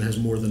tradition has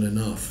more than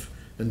enough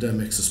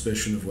endemic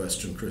suspicion of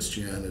Western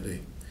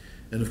Christianity.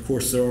 And of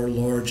course, there are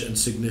large and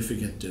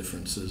significant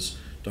differences,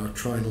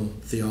 doctrinal,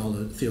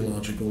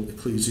 theological,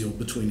 ecclesial,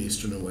 between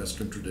Eastern and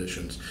Western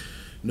traditions.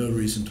 No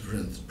reason to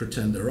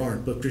pretend there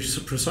aren't, but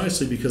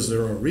precisely because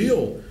there are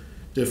real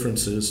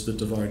differences that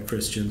divide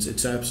Christians,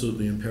 it's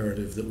absolutely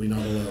imperative that we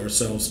not allow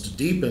ourselves to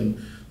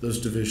deepen those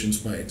divisions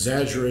by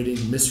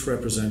exaggerating,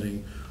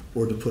 misrepresenting,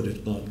 or, to put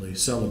it bluntly,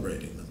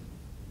 celebrating them.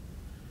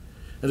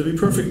 And to be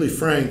perfectly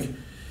frank,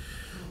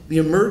 the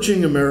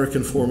emerging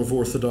American form of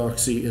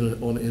Orthodoxy in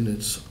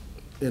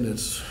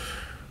its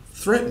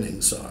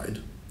threatening side,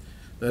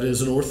 that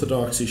is, an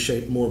Orthodoxy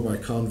shaped more by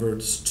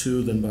converts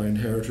to than by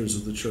inheritors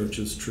of the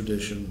Church's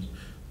tradition,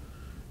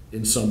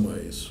 in some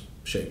ways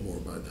shaped more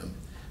by them,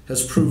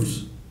 has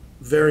proved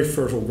very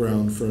fertile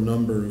ground for a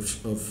number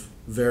of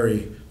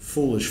very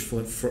foolish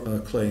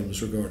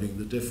claims regarding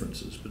the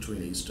differences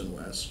between East and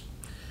West.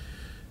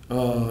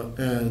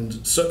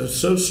 And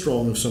so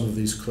strong have some of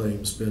these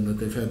claims been that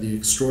they've had the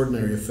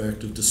extraordinary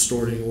effect of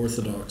distorting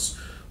Orthodox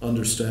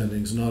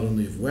understandings not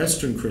only of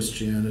Western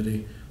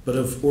Christianity, but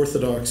of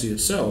Orthodoxy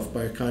itself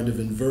by a kind of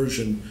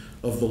inversion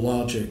of the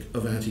logic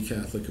of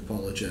anti-Catholic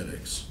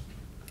apologetics,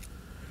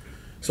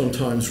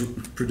 sometimes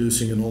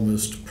producing an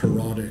almost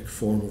parodic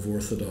form of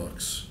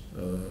Orthodox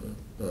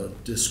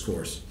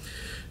discourse.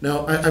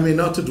 Now, I mean,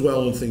 not to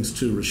dwell on things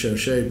too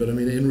recherché, but I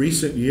mean, in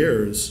recent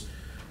years,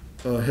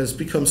 has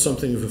become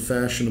something of a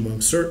fashion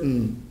among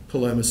certain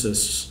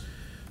polemicists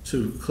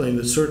to claim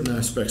that certain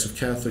aspects of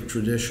Catholic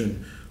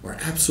tradition are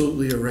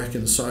absolutely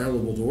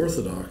irreconcilable to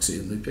Orthodoxy,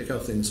 and they pick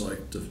out things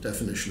like the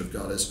definition of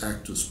God as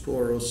actus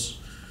purus,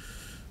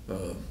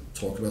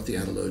 talk about the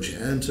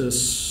analogia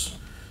antis,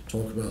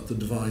 talk about the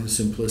divine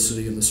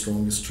simplicity in the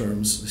strongest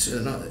terms.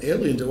 They're not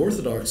alien to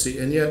Orthodoxy,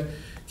 and yet,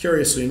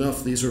 curiously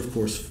enough, these are, of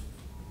course,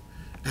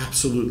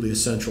 absolutely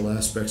essential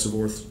aspects of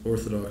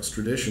Orthodox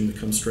tradition that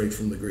come straight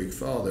from the Greek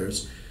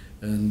fathers,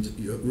 and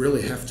you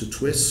really have to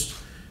twist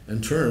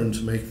and turn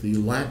to make the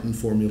Latin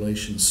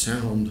formulation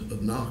sound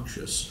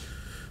obnoxious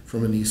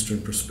from an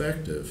Eastern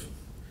perspective.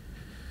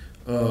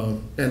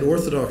 And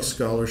Orthodox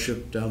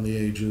scholarship down the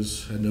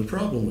ages had no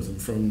problem with them,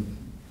 from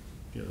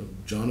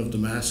John of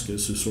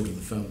Damascus, who's sort of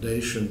the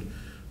foundation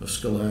of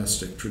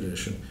scholastic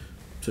tradition,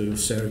 to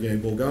Sergei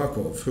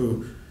Bulgakov,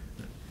 who,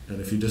 and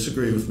if you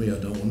disagree with me, I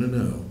don't want to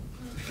know,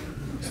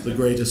 is the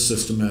greatest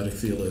systematic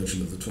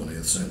theologian of the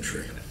 20th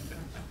century.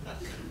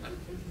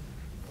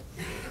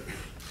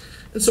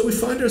 And so we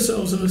find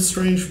ourselves in a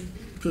strange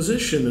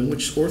position in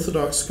which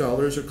Orthodox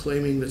scholars are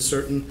claiming that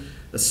certain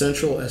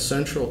essential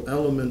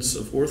elements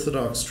of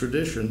Orthodox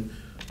tradition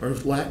are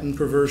Latin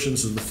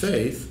perversions of the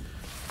faith,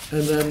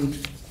 and then,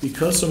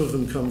 because some of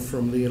them come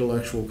from the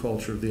intellectual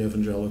culture of the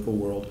evangelical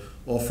world,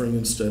 offering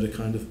instead a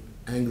kind of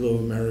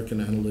Anglo-American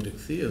analytic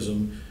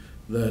theism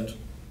that,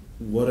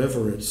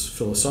 whatever its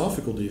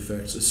philosophical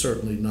defects, is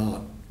certainly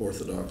not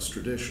Orthodox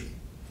tradition.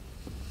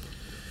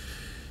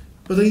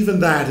 But even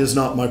that is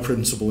not my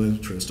principal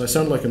interest. I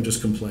sound like I'm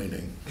just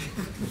complaining.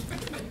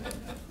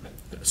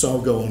 So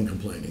I'll go on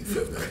complaining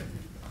for a bit.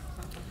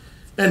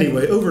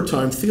 Anyway, over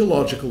time,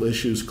 theological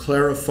issues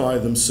clarify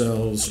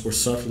themselves or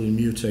subtly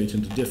mutate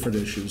into different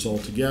issues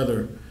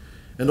altogether,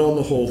 and on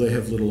the whole, they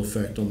have little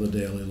effect on the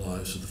daily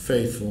lives of the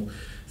faithful.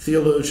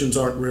 Theologians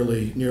aren't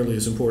really nearly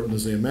as important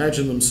as they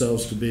imagine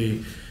themselves to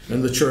be,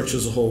 and the church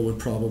as a whole would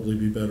probably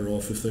be better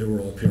off if they were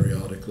all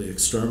periodically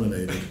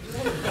exterminated,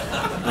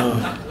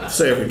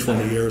 say every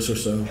 20 years or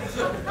so.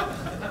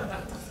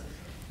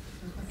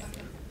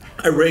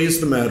 I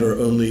raise the matter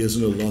only as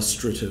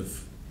illustrative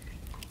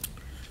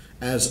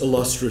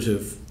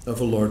of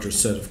a larger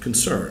set of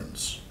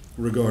concerns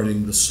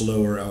regarding the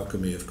slower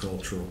alchemy of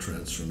cultural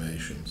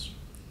transformations.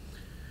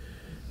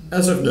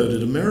 As I've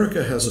noted,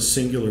 America has a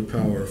singular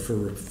power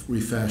for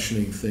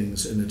refashioning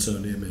things in its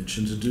own image,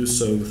 and to do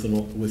so with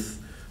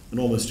an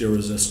almost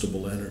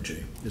irresistible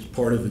energy. It's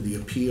part of the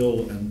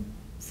appeal and,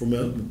 for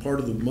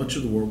much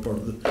of the world, part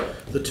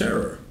of the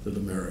terror that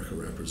America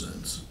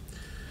represents.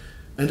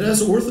 And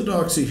as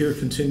Orthodoxy here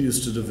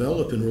continues to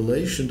develop in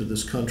relation to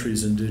this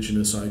country's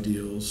indigenous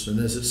ideals, and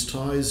as its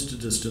ties to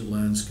distant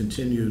lands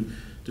continue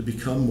to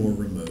become more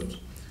remote,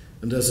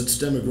 and as its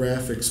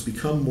demographics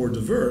become more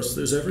diverse,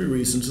 there's every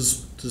reason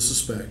to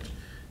suspect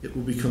it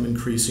will become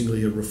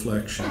increasingly a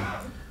reflection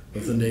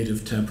of the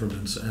native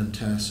temperaments and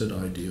tacit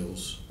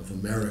ideals of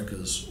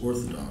America's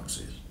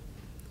orthodoxies.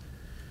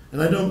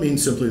 And I don't mean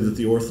simply that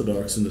the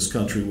Orthodox in this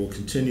country will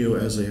continue,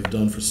 as they have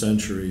done for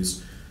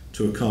centuries,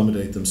 to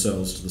accommodate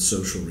themselves to the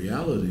social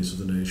realities of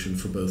the nation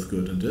for both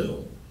good and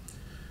ill.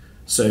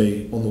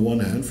 Say, on the one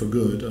hand, for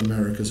good,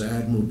 America's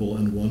admirable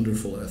and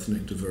wonderful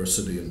ethnic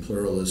diversity and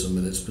pluralism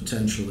and its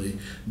potentially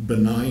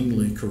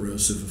benignly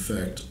corrosive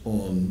effect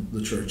on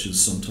the Church's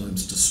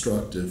sometimes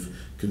destructive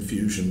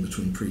confusion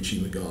between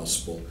preaching the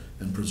gospel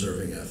and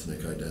preserving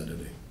ethnic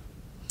identity.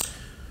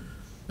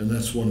 And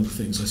that's one of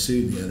the things I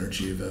see the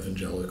energy of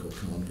evangelical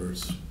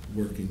converts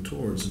working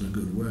towards in a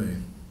good way.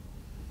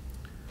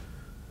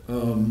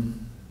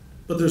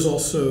 But there's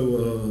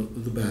also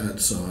the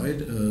bad side,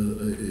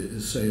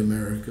 say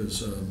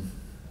America's,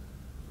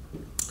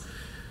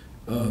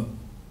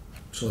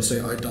 shall I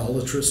say,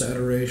 idolatrous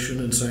adoration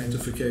and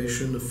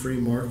sanctification of free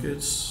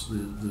markets,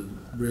 the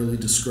really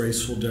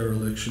disgraceful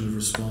dereliction of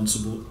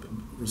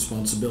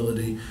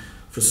responsibility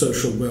for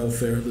social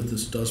welfare that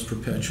this does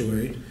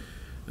perpetuate,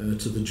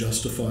 to the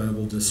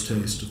justifiable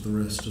distaste of the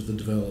rest of the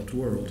developed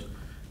world.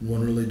 And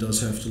one really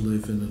does have to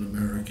live in an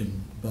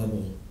American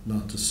bubble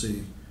not to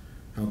see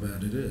how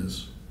bad it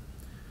is.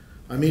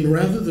 I mean,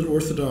 rather that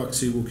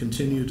orthodoxy will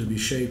continue to be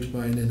shaped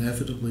by an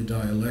inevitably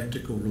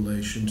dialectical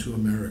relation to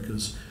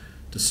America's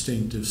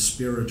distinctive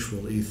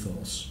spiritual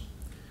ethos.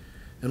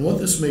 And what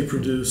this may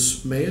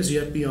produce may as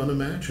yet be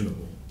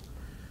unimaginable.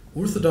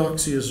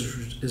 Orthodoxy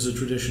is a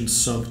tradition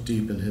sunk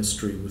deep in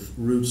history with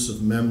roots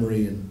of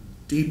memory and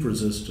deep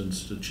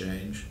resistance to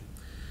change.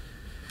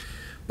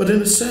 But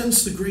in a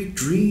sense, the great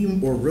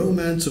dream or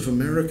romance of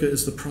America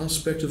is the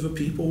prospect of a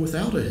people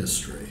without a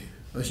history,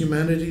 a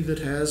humanity that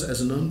has,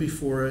 as none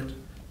before it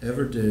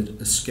ever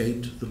did,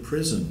 escaped the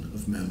prison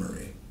of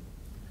memory.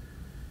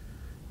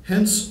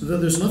 Hence, though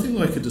there's nothing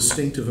like a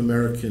distinctive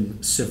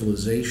American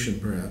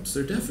civilization, perhaps,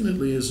 there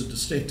definitely is a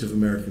distinctive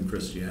American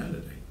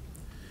Christianity.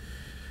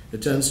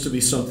 It tends to be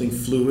something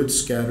fluid,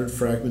 scattered,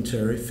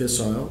 fragmentary,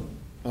 fissile,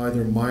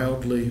 either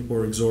mildly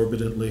or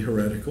exorbitantly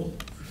heretical.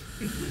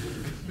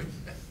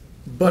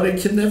 But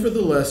it can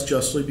nevertheless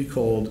justly be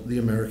called the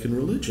American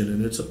religion,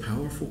 and it's a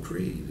powerful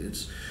creed.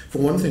 It's, for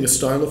one thing, a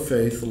style of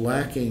faith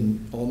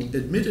lacking,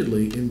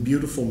 admittedly, in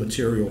beautiful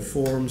material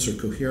forms or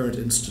coherent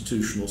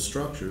institutional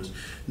structures,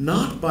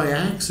 not by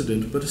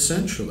accident, but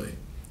essentially.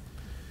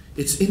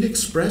 Its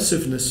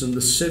inexpressiveness in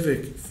the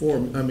civic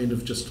form,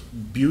 of just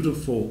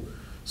beautiful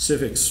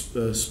civic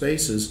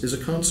spaces, is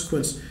a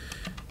consequence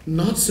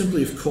not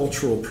simply of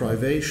cultural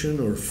privation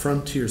or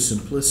frontier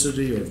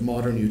simplicity or of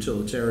modern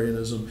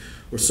utilitarianism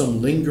or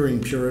some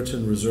lingering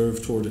Puritan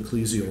reserve toward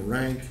ecclesial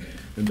rank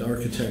and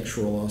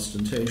architectural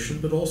ostentation,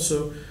 but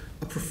also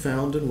a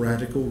profound and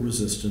radical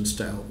resistance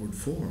to outward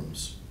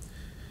forms.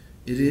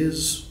 It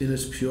is, in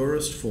its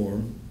purest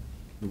form,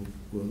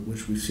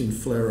 which we've seen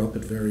flare up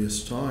at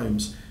various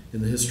times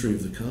in the history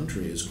of the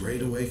country as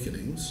great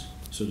awakenings,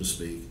 so to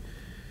speak.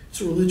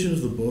 It's a religion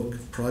of the book,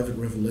 of private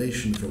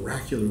revelation, of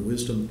oracular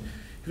wisdom,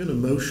 even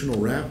emotional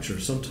rapture,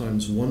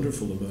 sometimes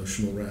wonderful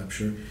emotional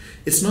rapture.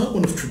 It's not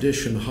one of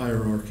tradition,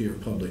 hierarchy, or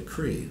public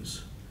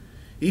creeds.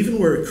 Even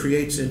where it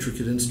creates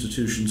intricate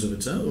institutions of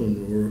its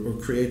own or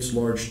creates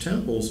large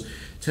temples,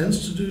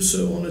 tends to do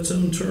so on its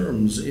own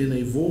terms, in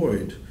a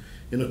void,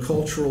 in a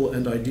cultural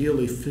and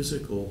ideally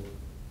physical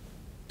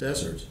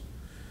desert,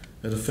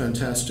 at a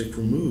fantastic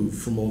remove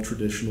from all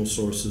traditional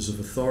sources of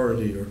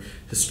authority or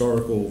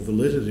historical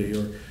validity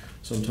or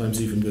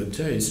sometimes even good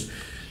taste.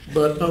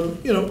 But,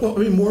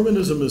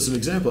 Mormonism is an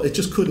example. It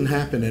just couldn't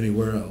happen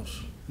anywhere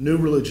else. New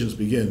religions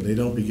begin. They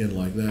don't begin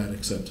like that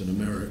except in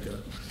America.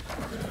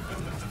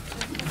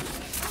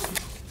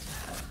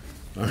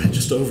 All right,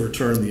 just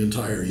overturn the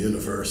entire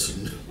universe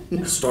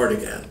and start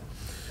again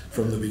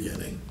from the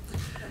beginning.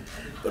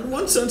 But in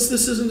one sense,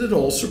 this isn't at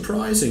all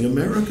surprising.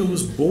 America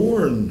was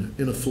born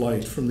in a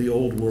flight from the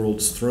old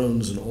world's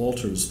thrones and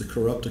altars, the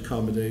corrupt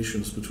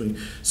accommodations between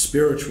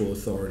spiritual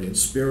authority and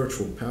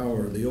spiritual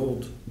power,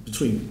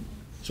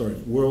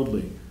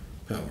 worldly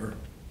power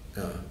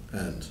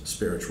and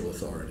spiritual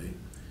authority,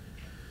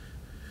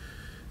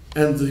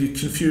 and the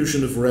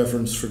confusion of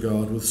reverence for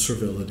God with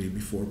servility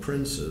before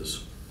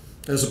princes.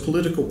 As a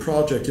political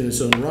project in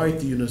its own right,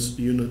 the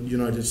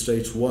United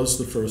States was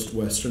the first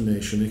Western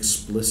nation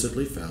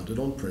explicitly founded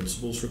on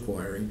principles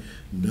requiring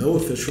no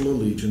official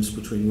allegiance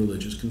between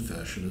religious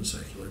confession and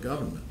secular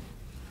government.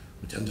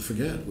 We tend to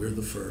forget we're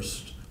the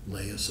first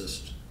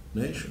laicist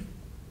nation.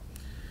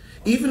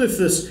 Even if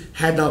this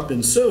had not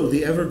been so,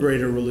 the ever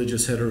greater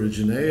religious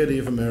heterogeneity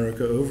of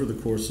America over the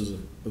courses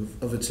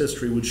of its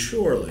history would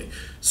surely,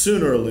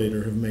 sooner or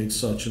later, have made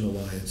such an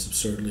alliance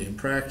absurdly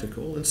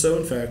impractical. And so,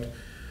 in fact,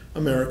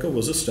 America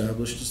was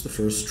established as the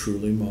first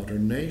truly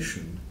modern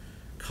nation,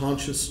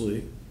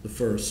 consciously the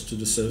first to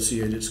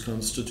dissociate its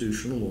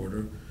constitutional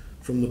order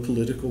from the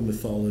political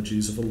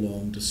mythologies of a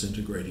long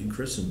disintegrating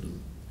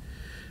Christendom,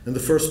 and the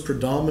first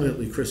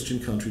predominantly Christian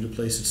country to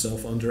place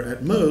itself under,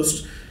 at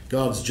most,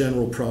 God's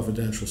general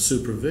providential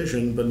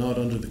supervision, but not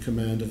under the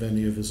command of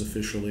any of his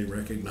officially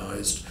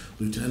recognized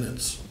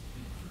lieutenants.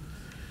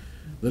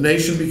 The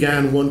nation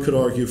began, one could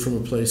argue, from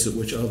a place at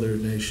which other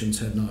nations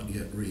had not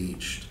yet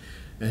reached.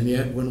 And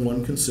yet, when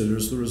one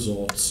considers the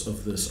results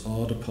of this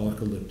odd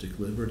apocalyptic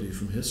liberty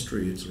from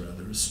history, it's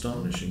rather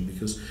astonishing,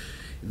 because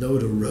though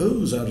it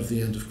arose out of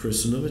the end of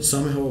Christendom, it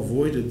somehow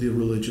avoided the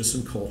religious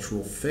and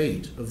cultural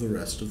fate of the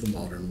rest of the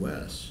modern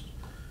West.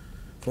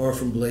 Far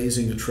from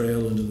blazing a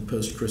trail into the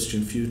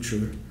post-Christian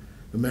future,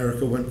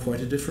 America went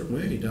quite a different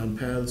way, down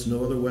paths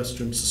no other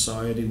Western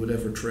society would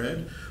ever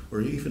tread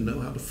or even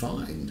know how to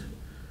find.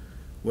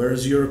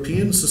 Whereas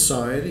European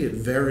society, at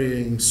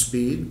varying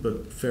speed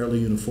but fairly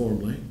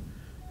uniformly,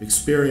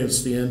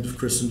 experienced the end of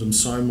Christendom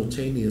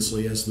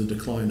simultaneously as the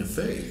decline of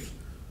faith.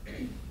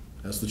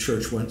 As the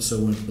church went, so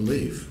went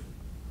belief.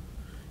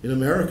 In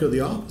America,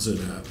 the opposite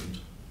happened.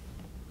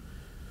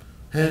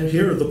 And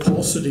here, the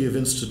paucity of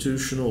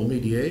institutional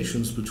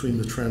mediations between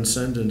the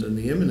transcendent and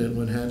the immanent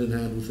went hand in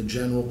hand with a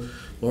general,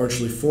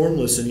 largely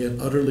formless and yet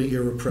utterly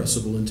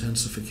irrepressible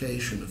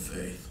intensification of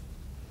faith.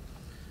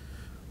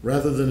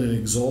 Rather than an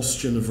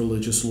exhaustion of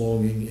religious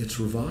longing, its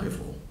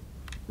revival.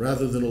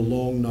 Rather than a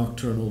long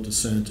nocturnal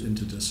descent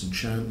into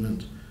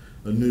disenchantment,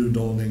 a new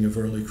dawning of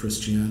early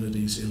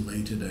Christianity's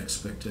elated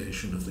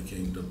expectation of the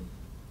kingdom.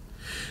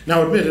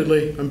 Now,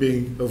 admittedly, I'm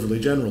being overly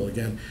general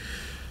again.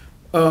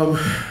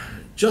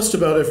 Just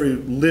about every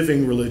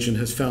living religion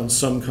has found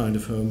some kind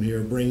of home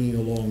here, bringing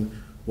along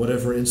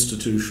whatever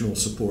institutional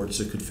supports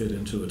it could fit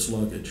into its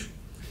luggage.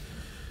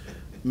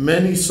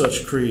 Many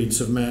such creeds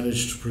have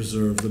managed to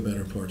preserve the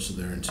better parts of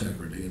their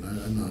integrity, and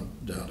I'm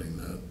not doubting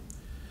that.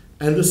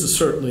 And this is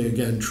certainly,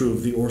 again, true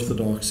of the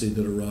Orthodoxy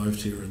that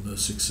arrived here in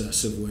those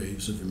successive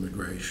waves of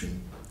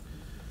immigration.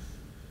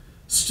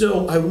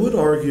 Still, I would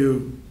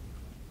argue,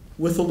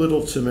 with a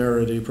little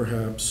temerity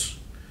perhaps,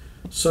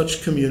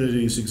 such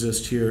communities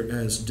exist here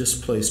as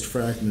displaced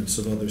fragments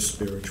of other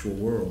spiritual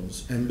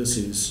worlds,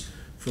 embassies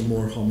for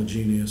more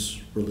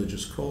homogeneous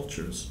religious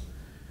cultures.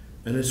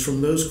 And it's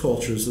from those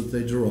cultures that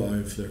they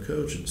derive their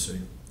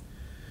cogency.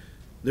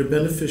 They're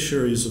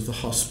beneficiaries of the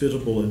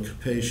hospitable and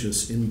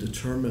capacious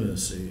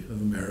indeterminacy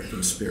of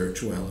American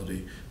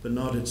spirituality, but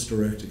not its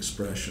direct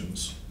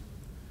expressions.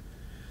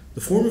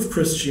 The form of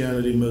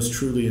Christianity most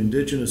truly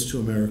indigenous to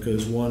America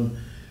is one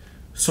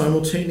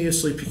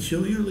simultaneously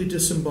peculiarly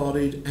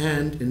disembodied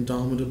and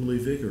indomitably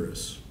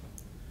vigorous.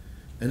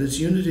 And its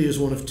unity is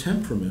one of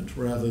temperament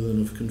rather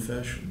than of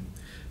confession.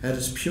 At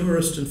its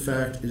purest, in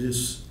fact, it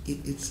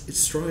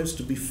strives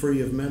to be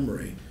free of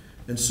memory,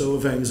 and so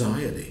of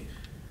anxiety,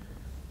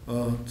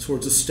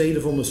 towards a state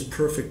of almost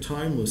perfect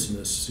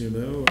timelessness,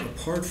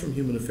 apart from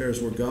human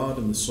affairs, where God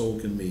and the soul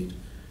can meet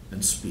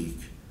and speak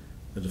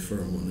and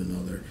affirm one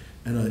another.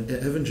 And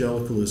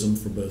evangelicalism,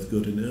 for both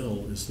good and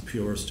ill, is the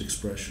purest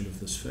expression of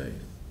this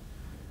faith.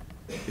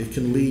 It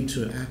can lead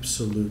to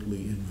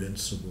absolutely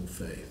invincible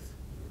faith.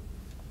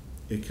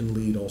 It can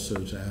lead also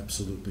to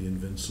absolutely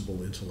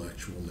invincible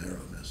intellectual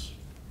narrowness.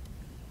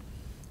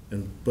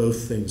 And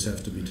both things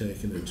have to be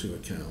taken into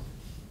account.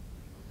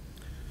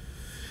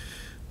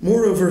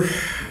 Moreover,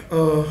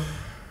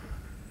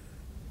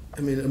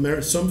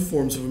 some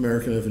forms of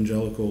American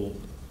evangelical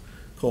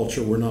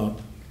culture were not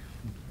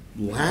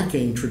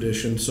lacking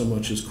tradition so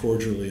much as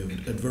cordially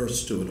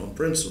adverse to it on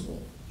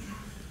principle.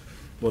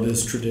 What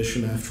is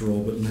tradition, after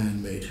all, but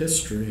man-made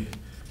history?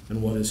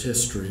 And what is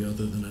history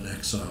other than an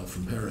exile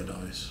from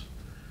paradise?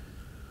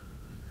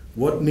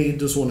 What need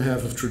does one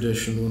have of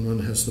tradition when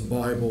one has the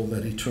Bible,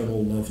 that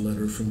eternal love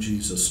letter from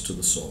Jesus to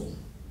the soul,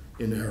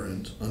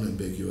 inerrant,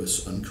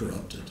 unambiguous,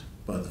 uncorrupted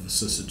by the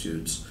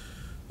vicissitudes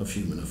of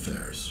human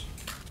affairs?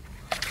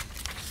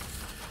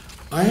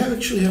 I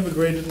actually have a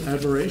great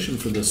admiration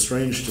for this,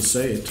 strange to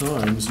say at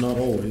times, not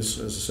always.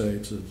 As I say,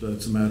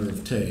 it's a matter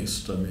of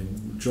taste.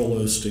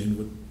 Joel Osteen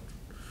would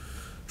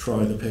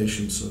try the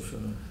patience of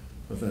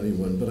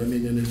anyone, but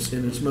in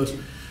its most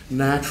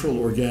natural,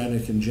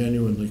 organic, and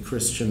genuinely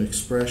Christian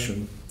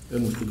expression,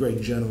 and with the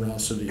great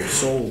generosity of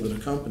soul that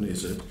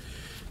accompanies it,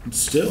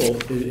 still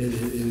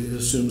it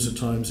assumes at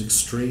times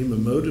extreme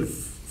emotive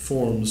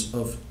forms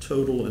of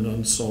total and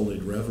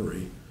unsullied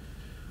reverie.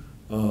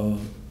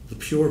 The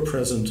pure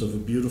present of a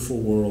beautiful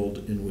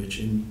world in which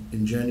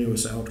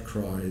ingenuous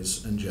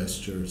outcries and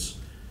gestures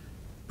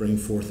bring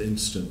forth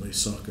instantly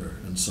succor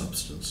and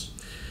substance.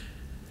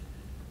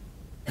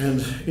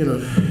 And,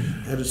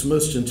 at its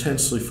most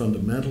intensely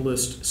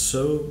fundamentalist,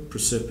 so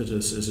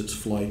precipitous is its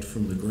flight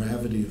from the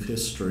gravity of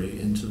history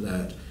into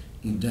that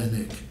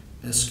Edenic,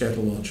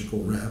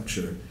 eschatological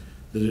rapture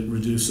that it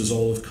reduces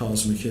all of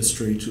cosmic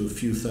history to a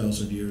few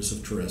thousand years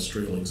of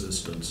terrestrial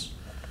existence,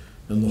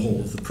 and the whole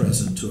of the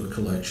present to a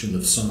collection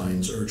of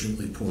signs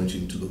urgently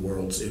pointing to the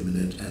world's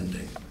imminent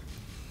ending.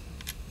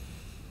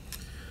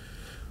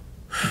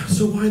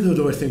 So why, though,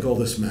 do I think all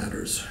this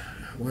matters?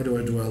 Why do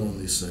I dwell on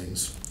these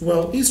things?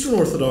 Well, Eastern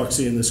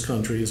Orthodoxy in this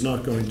country is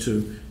not going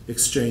to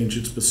exchange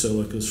its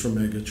basilicas for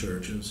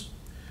megachurches.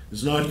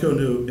 It's not going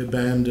to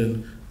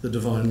abandon the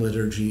divine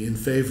liturgy in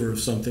favor of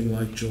something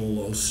like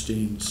Joel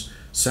Osteen's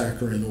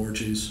saccharine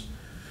orgies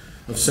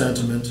of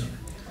sentiment.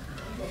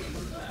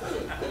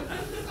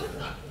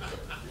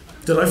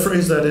 Did I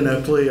phrase that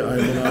ineptly? I'm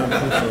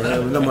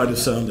sorry, that might have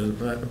sounded,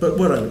 but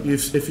whatever,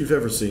 if you've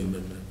ever seen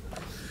them.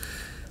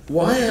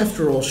 Why,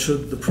 after all,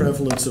 should the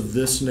prevalence of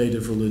this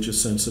native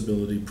religious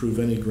sensibility prove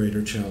any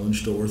greater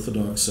challenge to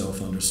Orthodox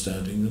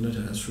self-understanding than it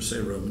has for, say,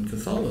 Roman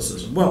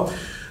Catholicism? Well,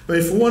 I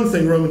mean, for one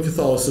thing, Roman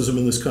Catholicism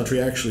in this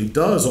country actually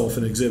does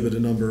often exhibit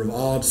a number of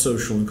odd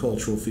social and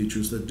cultural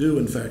features that do,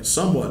 in fact,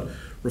 somewhat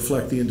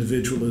reflect the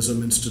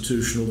individualism,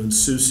 institutional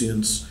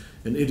insouciance,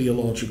 and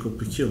ideological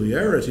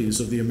peculiarities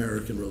of the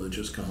American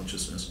religious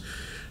consciousness.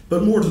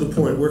 But more to the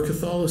point, where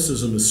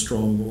Catholicism is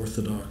strong,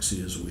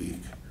 Orthodoxy is weak.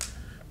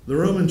 The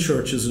Roman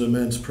Church is an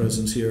immense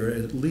presence here,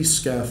 at least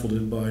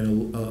scaffolded by a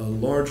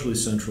largely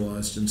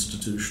centralized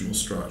institutional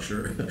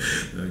structure.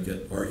 I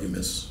get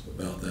arguments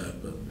about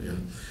that, but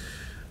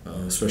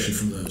especially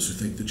from those who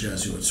think the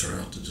Jesuits are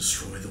out to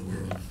destroy the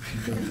world.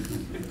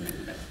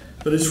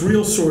 But its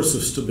real source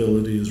of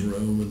stability is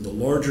Rome and the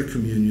larger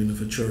communion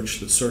of a church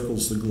that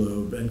circles the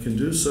globe and can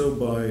do so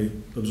by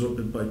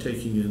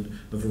taking in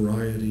a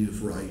variety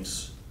of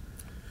rites.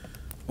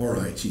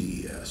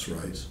 R-I-T-E-S,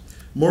 rites.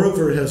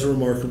 Moreover, it has a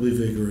remarkably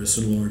vigorous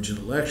and large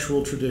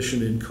intellectual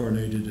tradition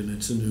incarnated in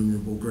its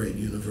innumerable great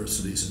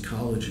universities and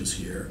colleges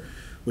here,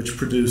 which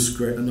produce a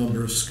great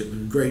number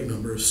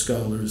of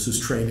scholars whose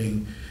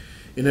training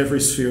in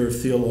every sphere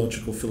of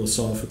theological,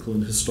 philosophical,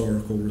 and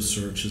historical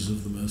research is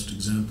of the most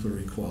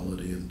exemplary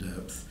quality and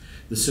depth.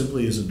 This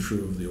simply isn't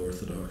true of the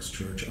Orthodox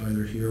Church,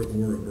 either here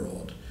or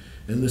abroad.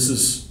 And this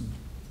is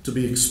to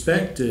be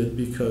expected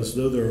because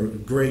though there are a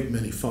great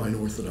many fine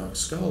Orthodox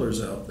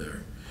scholars out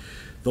there,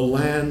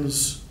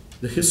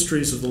 the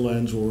histories of the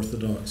lands where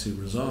Orthodoxy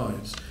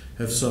resides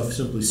have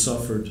simply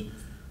suffered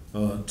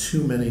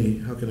too many,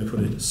 how can I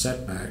put it,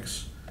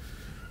 setbacks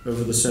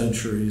over the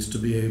centuries to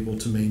be able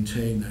to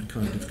maintain that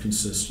kind of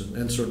consistent,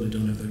 and certainly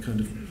don't have that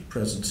kind of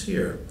presence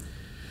here.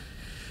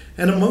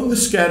 And among the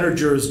scattered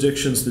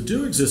jurisdictions that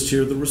do exist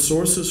here, the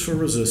resources for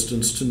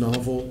resistance to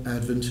novel,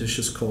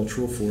 adventitious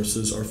cultural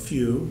forces are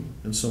few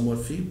and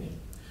somewhat feeble.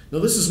 Now,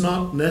 this is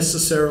not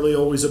necessarily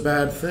always a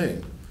bad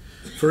thing.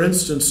 For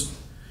instance,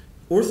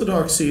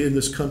 Orthodoxy in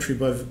this country,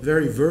 by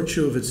very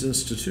virtue of its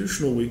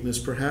institutional weakness,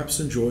 perhaps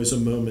enjoys a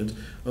moment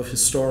of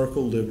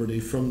historical liberty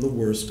from the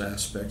worst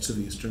aspects of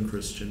Eastern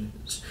Christian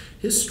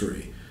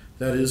history.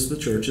 That is, the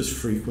Church's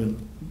frequent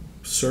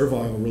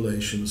servile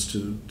relations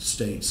to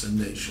states and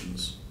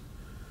nations.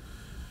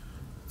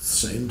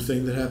 Same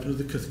thing that happened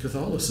to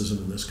Catholicism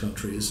in this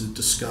country, is it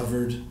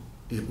discovered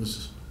it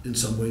was in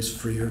some ways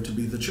freer to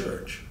be the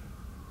Church.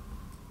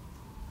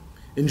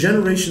 In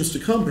generations to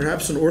come,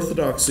 perhaps an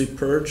Orthodoxy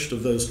purged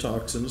of those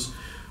toxins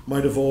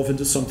might evolve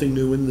into something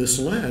new in this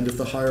land if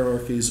the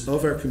hierarchies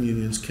of our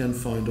communions can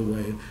find a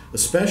way,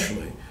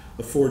 especially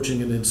of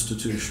forging an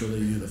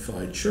institutionally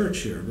unified church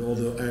here.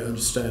 Although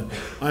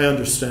I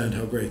understand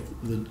how great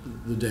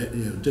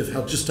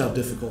just how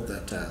difficult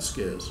that task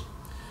is.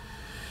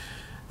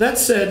 That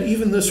said,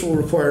 even this will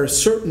require a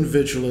certain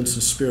vigilance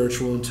and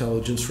spiritual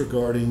intelligence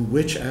regarding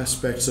which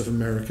aspects of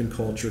American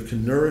culture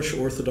can nourish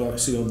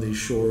Orthodoxy on these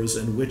shores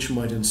and which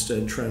might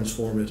instead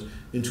transform it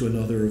into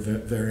another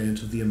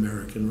variant of the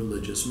American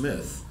religious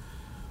myth,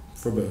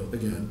 for both,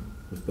 again,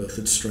 with both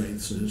its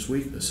strengths and its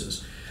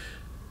weaknesses.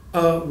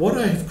 What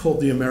I have called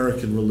the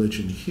American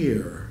religion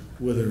here,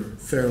 whether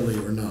fairly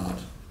or not,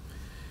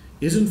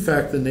 is in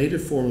fact the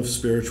native form of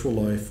spiritual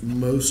life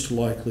most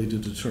likely to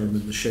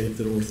determine the shape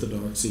that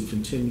Orthodoxy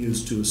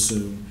continues to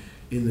assume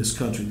in this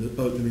country,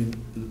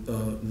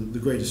 the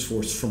greatest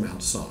force from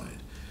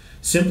outside.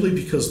 Simply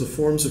because the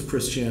forms of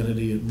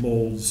Christianity it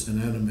molds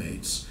and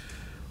animates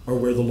are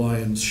where the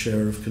lion's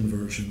share of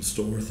conversions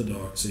to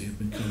Orthodoxy have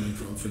been coming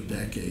from for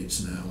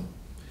decades now.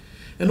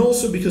 And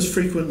also because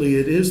frequently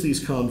it is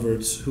these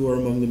converts who are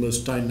among the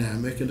most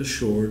dynamic and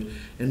assured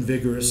and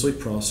vigorously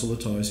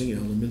proselytizing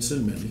elements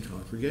in many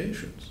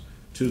congregations,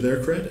 to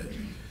their credit.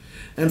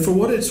 And for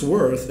what it's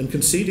worth, and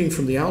conceding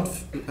from the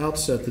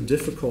outset the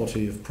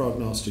difficulty of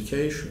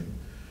prognostication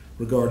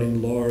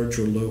regarding large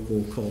or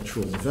local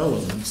cultural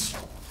developments,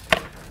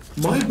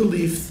 my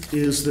belief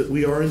is that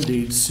we are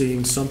indeed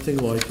seeing something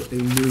like a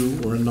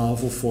new or a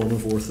novel form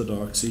of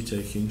Orthodoxy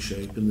taking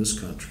shape in this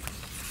country.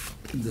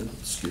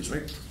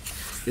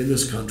 In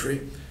this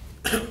country,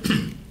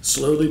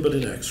 slowly but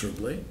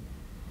inexorably,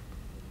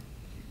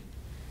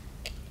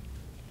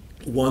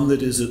 one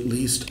that is at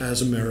least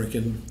as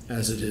American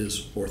as it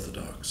is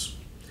Orthodox.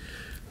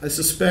 I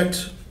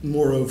suspect,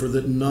 moreover,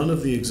 that none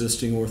of the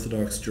existing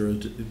Orthodox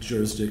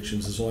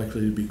jurisdictions is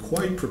likely to be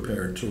quite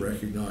prepared to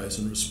recognize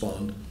and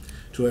respond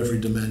to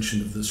every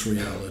dimension of this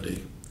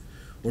reality,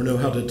 or know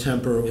how to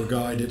temper or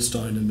guide its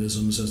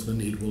dynamisms as the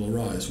need will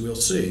arise. We'll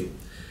see.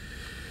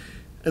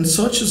 And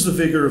such is the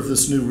vigor of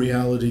this new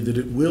reality that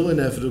it will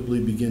inevitably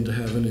begin to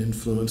have an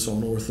influence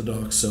on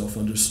Orthodox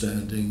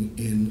self-understanding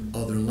in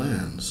other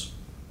lands.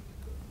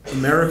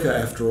 America,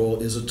 after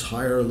all, is a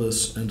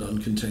tireless and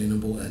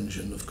uncontainable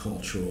engine of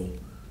cultural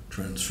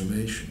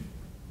transformation.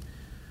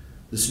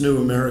 This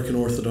new American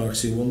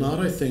Orthodoxy will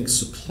not, I think,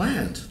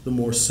 supplant the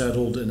more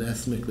settled and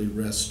ethnically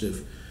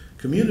restive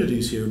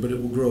communities here, but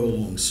it will grow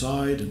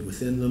alongside and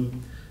within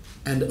them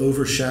and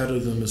overshadow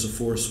them as a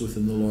force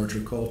within the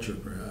larger culture,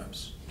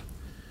 perhaps.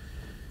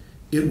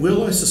 It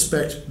will, I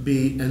suspect,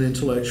 be an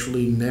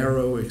intellectually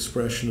narrow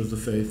expression of the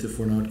faith if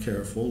we're not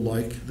careful,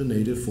 like the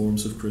native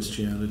forms of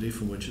Christianity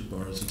from which it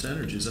borrows its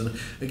energies. And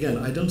again,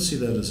 I don't see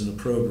that as an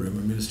opprobrium.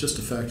 I mean, it's just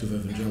a fact of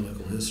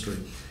evangelical history.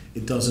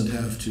 It doesn't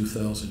have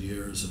 2,000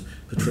 years of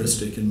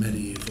patristic and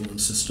medieval and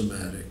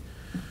systematic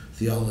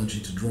theology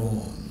to draw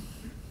on.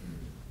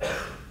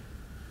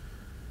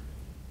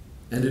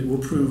 And it will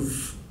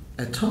prove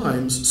at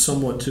times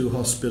somewhat too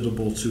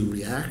hospitable to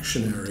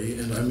reactionary,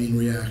 and I mean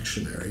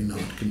reactionary,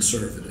 not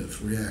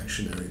conservative,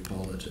 reactionary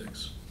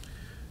politics.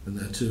 And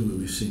that too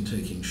we've seen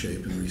taking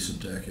shape in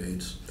recent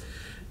decades.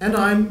 And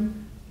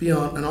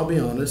I'll be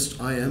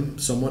honest, I am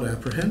somewhat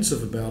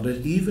apprehensive about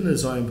it, even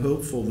as I am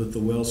hopeful that the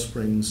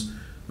wellsprings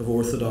of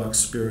Orthodox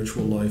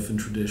spiritual life and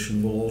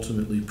tradition will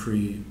ultimately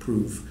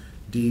prove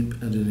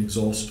deep and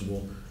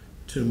inexhaustible,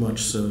 too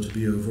much so to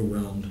be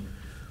overwhelmed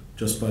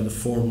just by the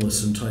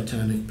formless and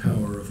titanic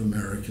power of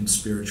American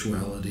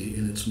spirituality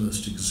in its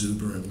most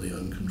exuberantly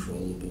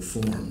uncontrollable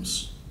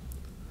forms.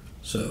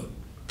 So,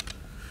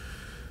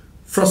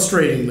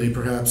 frustratingly,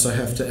 perhaps I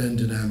have to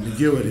end in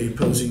ambiguity,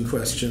 posing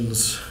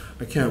questions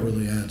I can't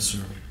really answer.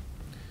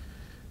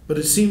 But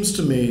it seems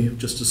to me,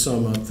 just to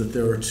sum up, that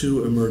there are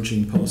two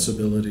emerging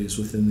possibilities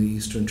within the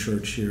Eastern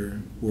Church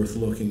here worth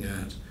looking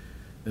at,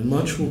 and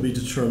much will be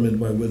determined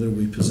by whether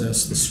we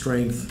possess the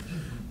strength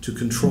to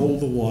control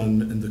the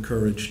one and the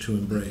courage to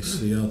embrace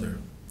the other.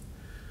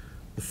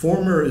 The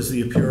former is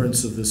the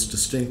appearance of this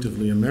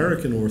distinctively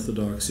American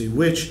orthodoxy,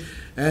 which,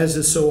 as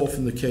is so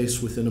often the case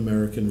within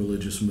American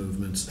religious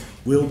movements,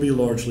 will be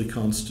largely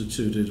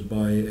constituted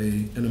by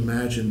an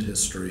imagined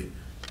history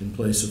in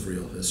place of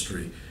real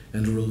history,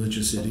 and a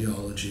religious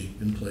ideology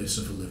in place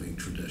of a living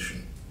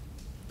tradition.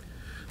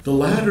 The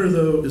latter,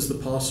 though, is the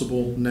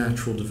possible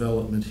natural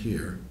development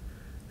here,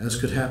 as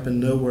could happen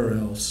nowhere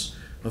else,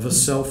 of a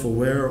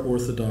self-aware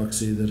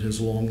orthodoxy that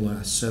has long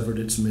last severed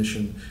its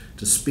mission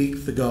to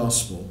speak the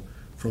gospel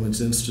from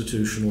its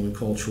institutional and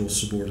cultural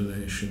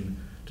subordination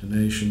to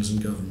nations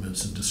and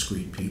governments and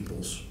discrete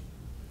peoples.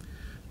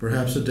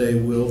 Perhaps a day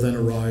will then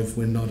arrive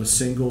when not a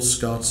single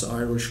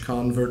Scots-Irish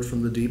convert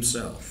from the Deep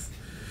South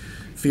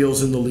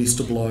feels in the least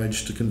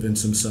obliged to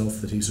convince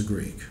himself that he's a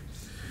Greek.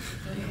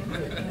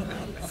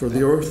 For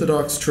the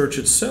Orthodox Church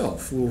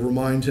itself will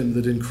remind him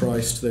that in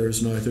Christ there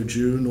is neither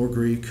Jew nor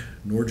Greek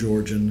nor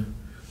Georgian,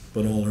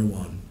 but all are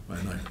one.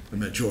 I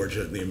meant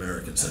Georgia in the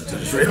American sense. I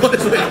just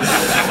realized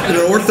in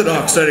an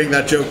Orthodox setting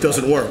that joke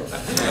doesn't work.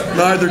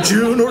 Neither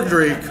Jew nor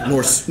Greek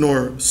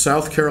nor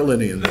South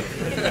Carolinian,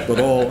 but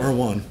all are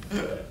one.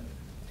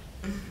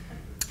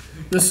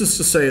 This is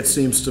to say, it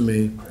seems to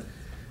me,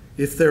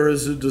 if there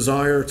is a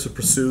desire to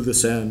pursue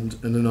this end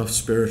and enough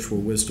spiritual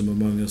wisdom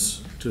among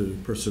us to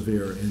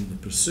persevere in the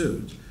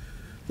pursuit,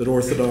 that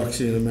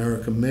Orthodoxy in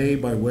America may,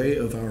 by way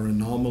of our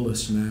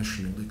anomalous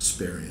national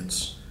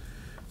experience,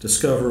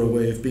 discover a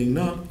way of being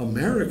not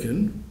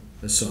American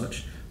as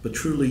such, but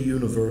truly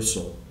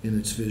universal in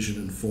its vision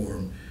and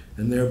form,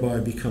 and thereby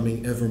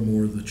becoming ever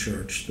more the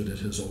church that it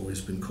has always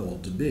been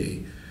called to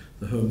be,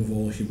 the home of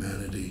all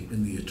humanity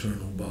in the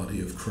eternal body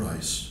of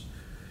Christ.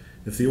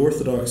 If the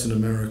Orthodox in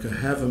America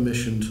have a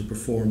mission to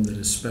perform that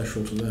is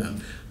special to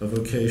them, a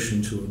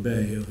vocation to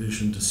obey, a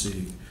vision to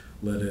seek,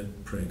 let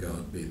it, pray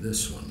God, be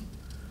this one.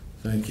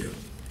 Thank you.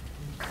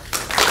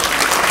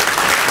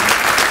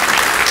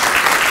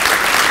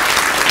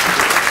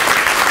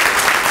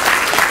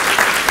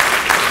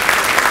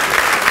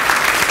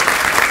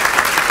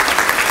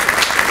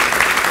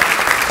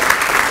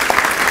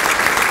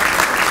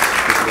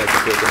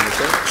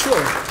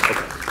 Sure.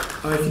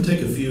 I can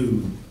take a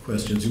few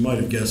questions. You might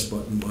have guessed,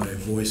 but my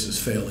voice is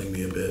failing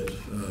me a bit,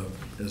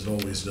 as it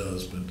always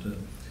does. But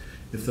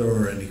if there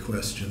are any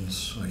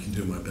questions, I can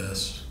do my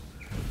best.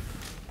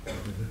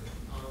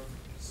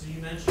 So you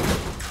mentioned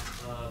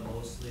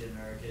mostly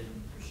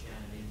American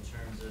Christianity in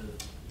terms of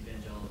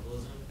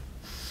evangelicalism.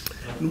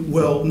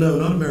 Well, no,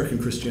 not American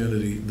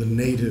Christianity. The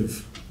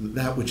native,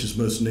 that which is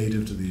most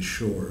native to these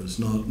shores,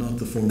 not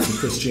the forms of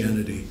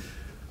Christianity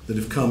that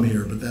have come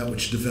here, but that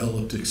which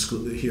developed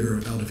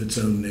here out of its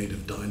own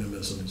native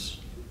dynamisms.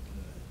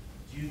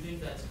 Do you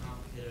think that's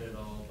complicated at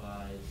all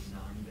by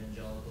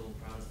non-evangelical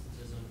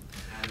Protestantism?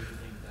 How do you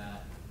think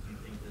that? Do you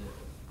think that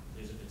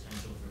there's a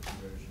potential for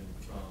conversion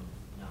from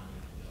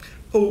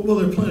non-evangelical? Oh, well,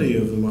 there are plenty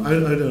of them. I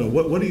don't know.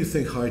 What do you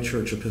think high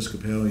church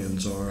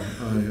Episcopalians are?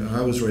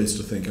 I was raised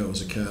to think I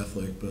was a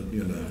Catholic, but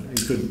you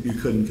couldn't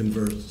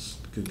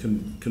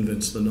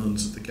convince the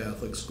nuns at the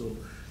Catholic school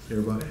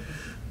nearby.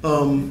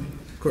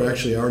 Of course,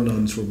 actually, our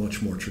nuns were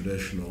much more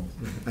traditional.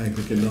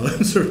 Anglican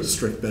nuns or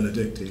strict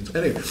Benedictines.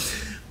 Anyway,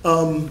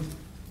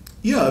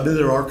 yeah, I mean,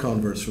 there are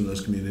converts from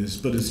those communities,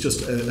 but it's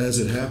just as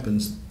it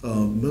happens,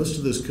 most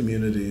of those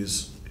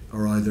communities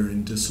are either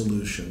in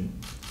dissolution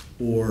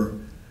or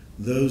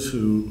those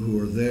who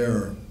are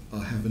there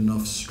have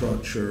enough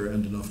structure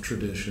and enough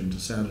tradition to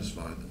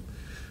satisfy them.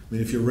 I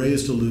mean, if you're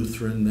raised a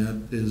Lutheran,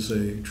 that is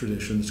a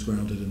tradition that's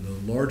grounded in the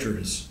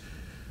larger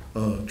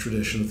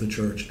tradition of the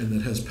church, and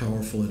that has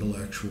powerful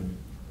intellectual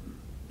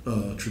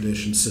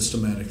traditions,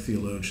 systematic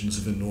theologians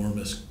of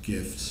enormous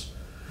gifts.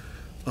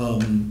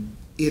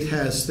 It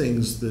has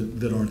things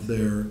that aren't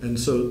there, and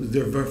so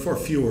there are far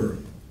fewer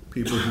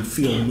people who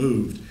feel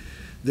moved.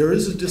 There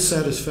is a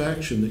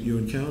dissatisfaction that you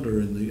encounter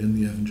in the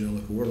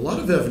evangelical world. A lot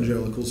of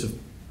evangelicals have,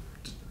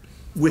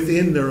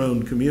 within their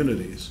own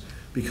communities,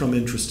 become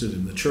interested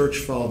in the church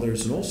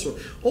fathers and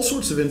all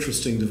sorts of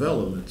interesting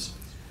developments.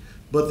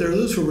 But there are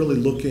those who are really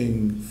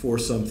looking for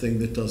something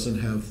that doesn't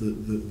have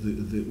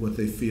the what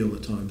they feel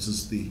at times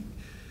is the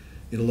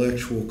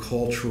intellectual,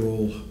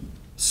 cultural,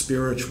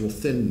 spiritual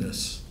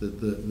thinness that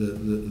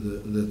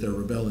they're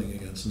rebelling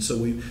against. And so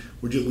we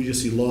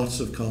just see lots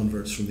of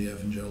converts from the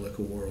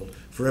evangelical world.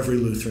 For every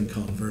Lutheran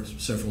convert,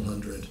 several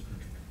hundred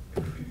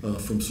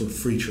from sort of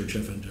free church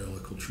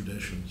evangelical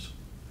traditions.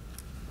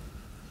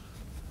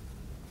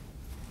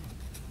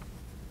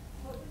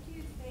 What would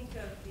you think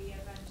of the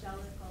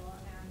evangelical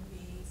and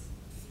the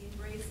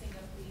embracing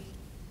of the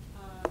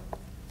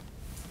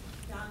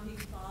founding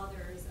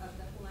fathers of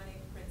the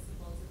Hellenic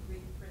principles, the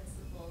Greek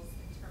principles,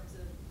 in terms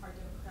of our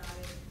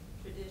democratic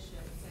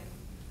traditions? And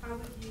how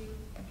would you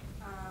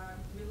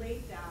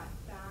relate that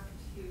back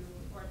to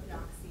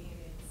Orthodoxy and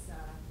its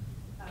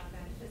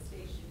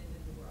manifestation in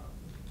the world?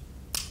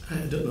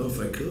 I don't know if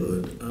I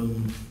could.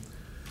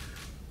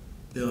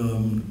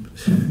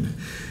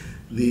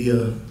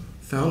 The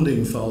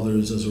founding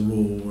fathers, as a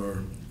rule,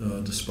 were,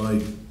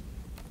 despite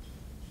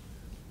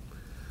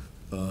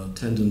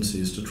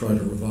tendencies to try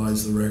to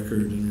revise the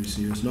record in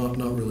recent years, not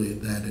really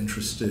that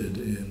interested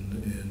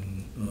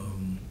in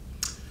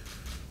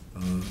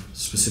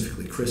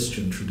specifically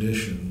Christian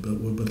tradition,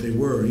 but they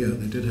were,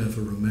 they did have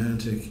a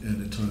romantic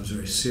and at times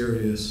very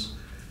serious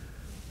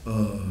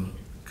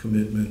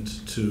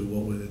commitment to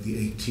what was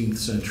the 18th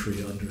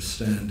century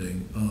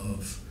understanding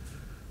of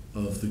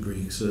the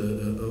Greeks,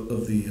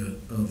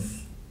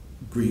 of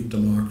Greek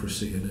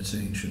democracy in its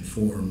ancient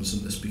forms,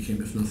 and this became,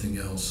 if nothing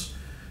else,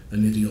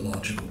 an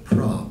ideological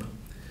prop.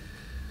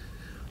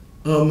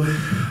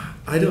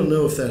 I don't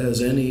know if that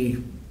has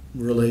any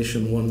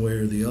relation one way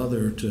or the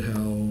other to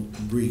how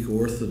Greek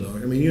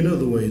Orthodox, I mean, you know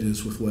the way it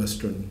is with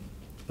with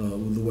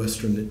the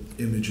Western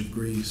image of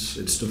Greece.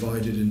 It's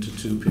divided into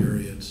two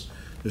periods.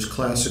 There's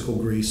classical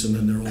Greece, and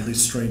then there are all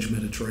these strange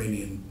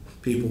Mediterranean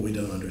people we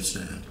don't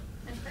understand.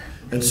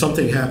 And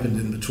something happened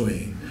in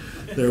between.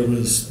 There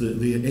was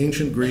the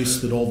ancient Greece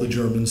that all the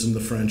Germans and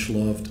the French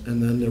loved,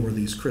 and then there were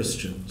these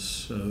Christians.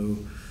 So,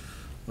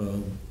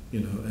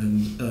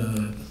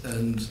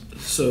 and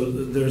so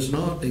there's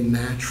not a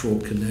natural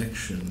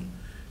connection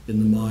in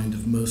the mind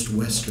of most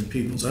Western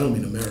peoples. I don't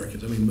mean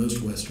Americans, I mean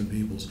most Western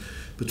peoples,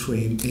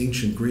 between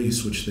ancient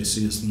Greece, which they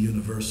see as the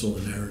universal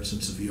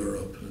inheritance of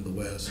Europe and the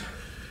West,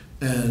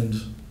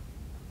 and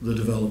the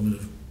development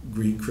of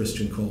Greek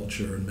Christian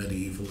culture and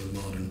medieval and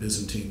modern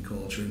Byzantine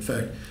culture. In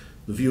fact,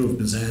 the view of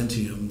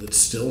Byzantium that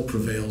still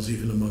prevails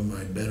even among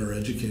my better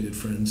educated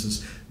friends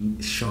is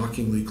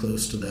shockingly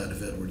close to that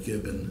of Edward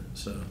Gibbon.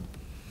 So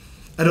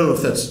I don't know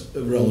if that's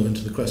relevant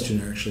to the question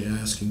you're actually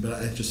asking, but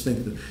I just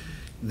think that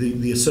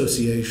the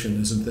association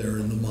isn't there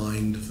in the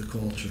mind of the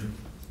culture.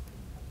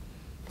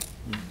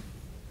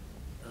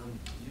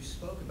 You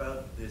spoke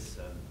about this,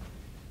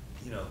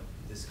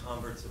 this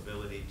convert's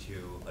ability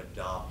to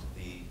adopt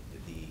the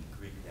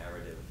Greek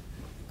narrative,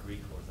 the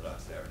Greek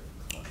Orthodox narrative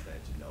of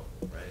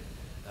Constantinople, right?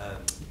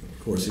 Of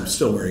course, he was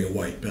still wearing a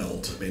white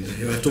belt. I mean,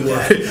 you have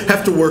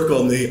to work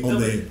on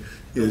the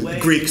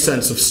Greek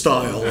sense of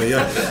style.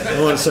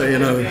 I want to say,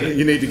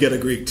 you need to get a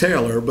Greek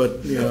tailor,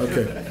 but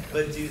okay.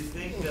 But do you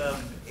think,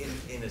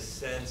 in a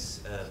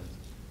sense,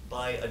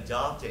 by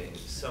adopting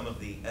some of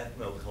the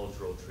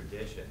ethno-cultural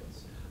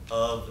traditions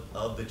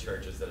of the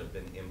churches that have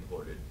been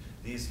imported,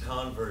 these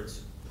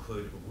converts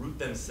could root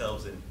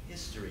themselves in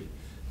history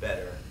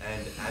better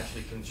and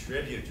actually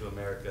contribute to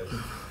America's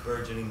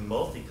burgeoning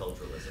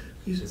multiculturalism?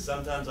 And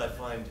sometimes I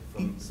find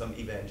from some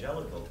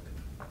evangelical,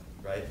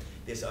 right,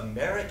 this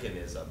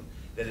Americanism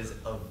that is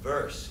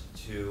averse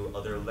to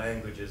other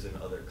languages and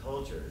other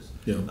cultures.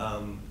 Yeah.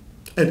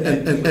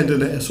 And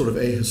in a sort of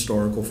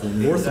ahistorical form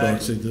of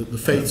Orthodoxy, Exactly. the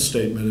faith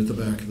statement at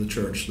the back of the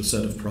church, the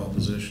set of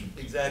propositions.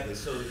 Exactly.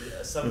 So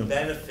some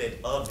benefit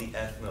of the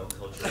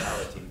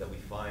ethno-culturality that we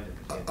find in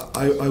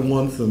I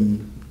want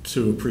them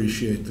to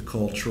appreciate the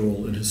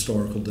cultural and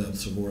historical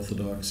depths of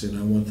Orthodoxy, and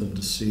I want them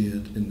to see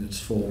it in its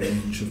full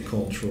range of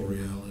cultural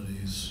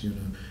realities,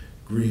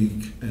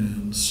 Greek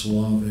and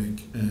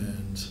Slavic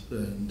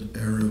and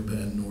Arab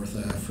and North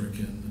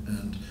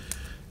African,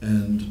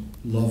 and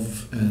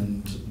love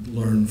and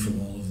learn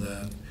from all of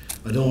that.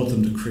 I don't want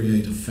them to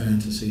create a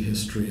fantasy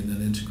history and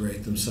then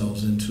integrate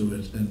themselves into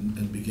it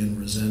and begin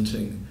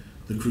resenting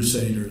the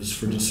Crusaders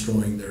for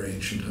destroying their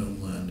ancient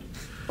homeland.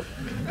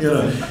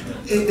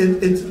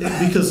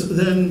 Because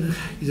then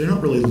they're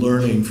not really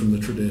learning from the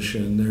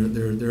tradition.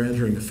 They're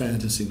entering a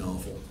fantasy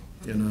novel,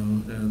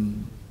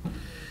 and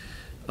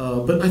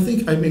But I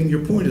think, I mean,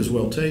 your point is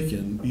well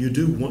taken. You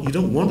don't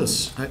want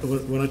us.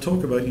 When I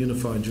talk about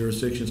unified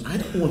jurisdictions, I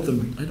don't want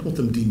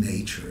them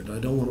denatured. I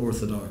don't want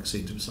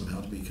Orthodoxy to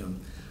somehow to become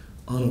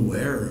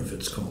unaware of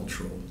its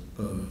cultural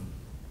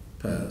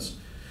past.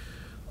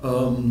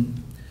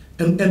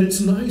 And it's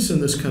nice in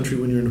this country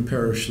when you're in a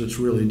parish that's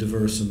really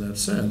diverse in that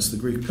sense. The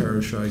Greek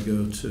parish I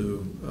go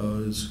to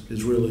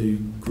is really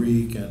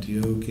Greek,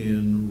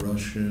 Antiochian,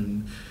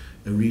 Russian,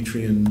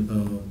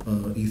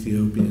 Eritrean,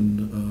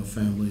 Ethiopian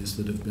families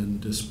that have been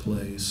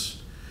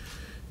displaced.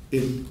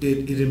 It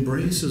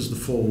embraces the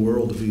full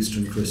world of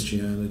Eastern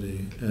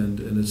Christianity, and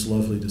it's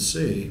lovely to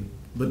see,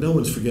 but no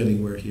one's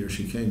forgetting where he or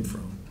she came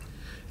from.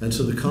 And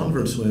so the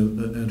converts who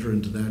enter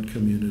into that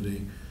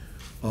community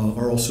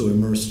are also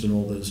immersed in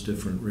all those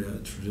different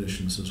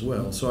traditions as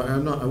well. So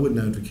I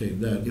wouldn't advocate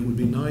that. It would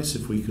be nice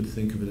if we could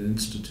think of an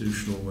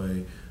institutional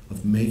way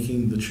of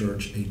making the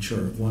church a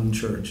church, one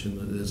church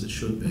as it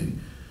should be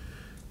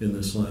in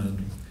this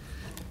land,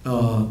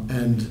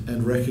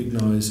 and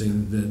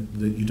recognizing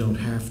that you don't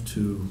have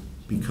to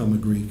become a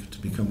Greek to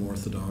become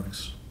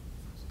Orthodox,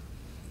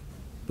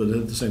 but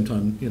at the same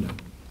time,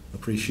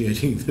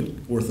 appreciating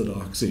that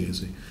Orthodoxy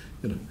is,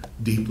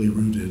 deeply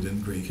rooted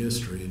in Greek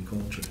history and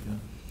culture. Yeah.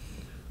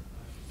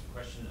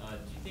 Question: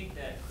 do you think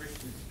that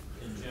Christians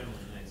in general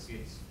in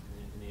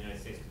the United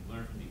States can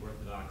learn from the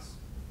Orthodox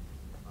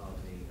of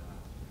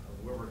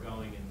where we're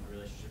going in the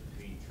relationship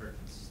between church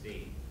and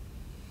state?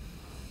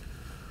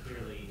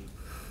 Clearly,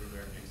 the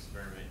American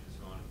experiment has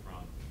gone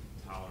from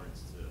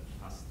tolerance to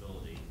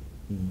hostility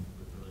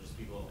with religious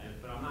people.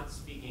 But I'm not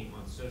speaking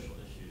on social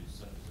issues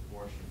such as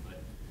abortion,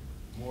 but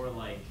more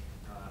like,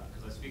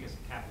 because I speak as a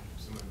Catholic,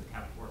 someone in the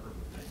Catholic worker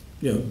movement.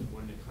 Yeah.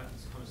 When it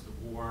comes to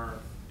war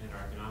and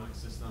our economic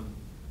system,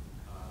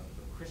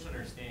 the Christian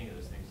understanding of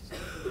those things is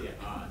completely at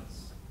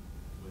odds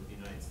with the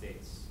United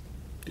States.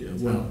 Yeah,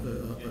 well,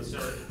 and so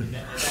I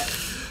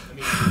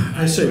mean,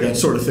 I say that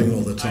sort of thing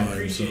all the time. I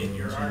appreciate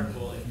your so.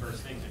 article in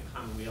First Things and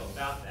Commonweal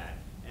about that.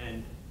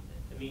 And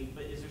I mean,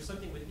 but is there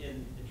something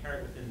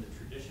inherent within the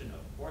tradition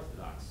of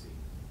Orthodoxy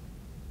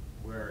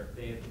where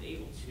they have been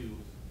able to,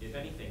 if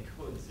anything,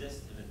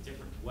 coexist in a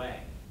different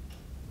way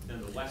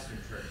than the Western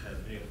Church has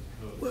been able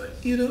to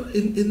coexist? Well,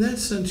 in that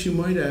sense, you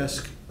might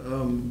ask,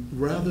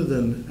 rather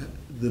than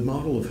the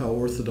model of how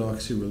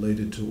Orthodoxy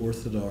related to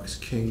Orthodox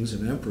kings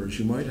and emperors,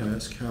 you might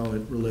ask how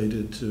it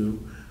related to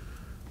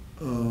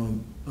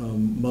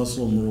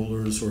Muslim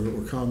rulers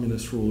or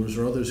communist rulers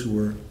or others who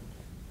were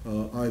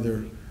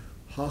either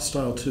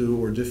hostile to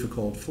or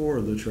difficult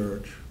for the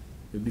church,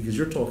 because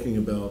you're talking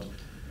about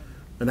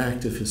an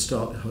active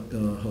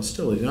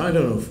hostility. Now, I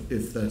don't know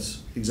if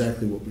that's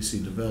exactly what we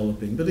see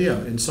developing, but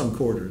yeah, in some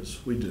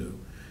quarters we do.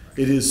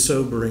 It is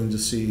sobering to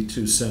see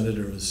two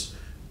senators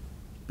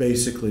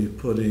basically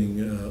putting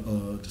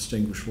a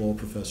distinguished law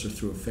professor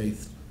through a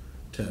faith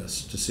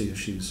test to see if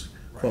she's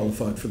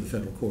qualified for the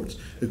federal courts.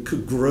 A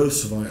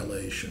gross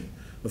violation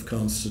of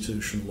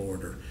constitutional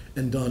order,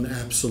 and done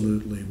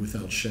absolutely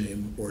without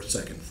shame or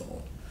second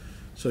thought.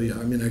 So yeah,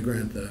 I mean, I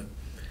grant that.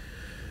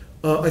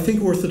 I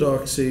think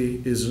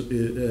Orthodoxy is,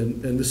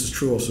 and this is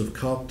true also of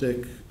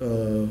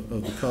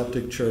the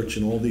Coptic Church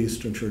and all the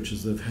Eastern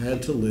churches that have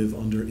had to live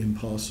under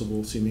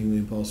seemingly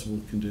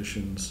impossible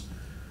conditions,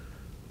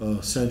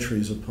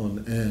 centuries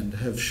upon end,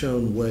 have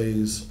shown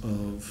ways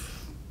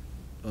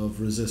of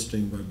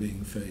resisting by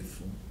being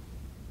faithful.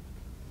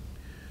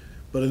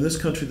 But in this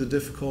country, the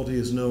difficulty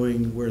is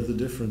knowing where the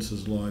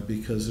differences lie,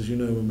 because, as you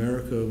know,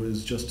 America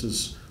is just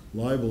as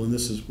liable,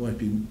 and might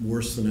be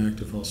worse than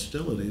active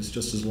hostility, it's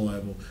just as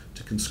liable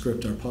to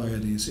conscript our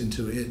pieties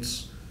into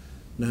its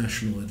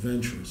national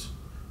adventures,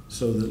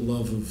 so that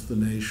love of the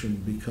nation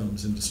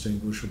becomes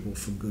indistinguishable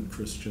from good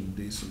Christian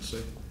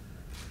decency.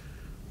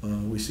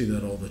 We see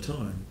that all the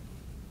time.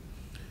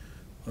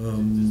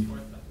 Does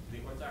the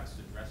Orthodox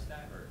address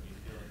that, or do you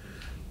feel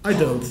like I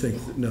don't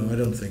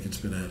think it's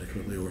been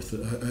adequately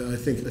I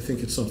think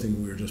it's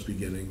something we're just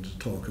beginning to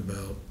talk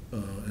about,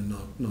 and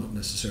not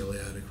necessarily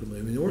adequately.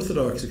 I mean, the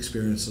Orthodox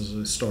experience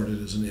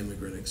started as an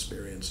immigrant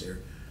experience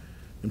here,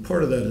 and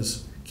part of that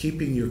is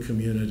keeping your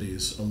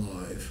communities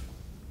alive.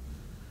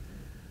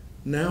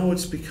 Now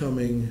it's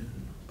becoming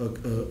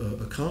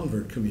a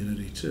convert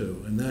community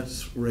too, and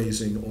that's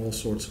raising all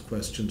sorts of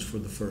questions for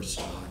the first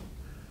time,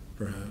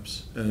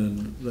 perhaps,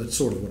 and that's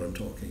sort of what I'm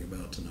talking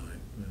about tonight.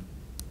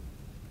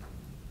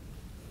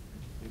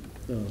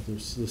 Yeah.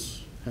 There's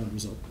this hand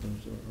was up.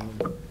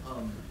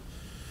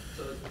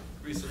 So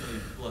recently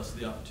blessed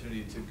the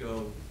opportunity to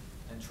go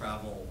and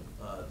travel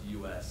the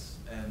U.S.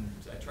 and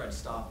I tried to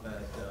stop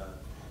at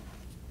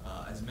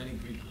as many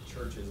Greek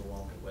churches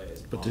along the way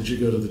as possible. But did you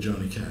go to the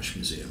Johnny Cash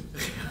Museum?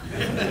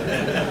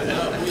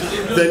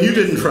 Then you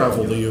didn't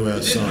travel the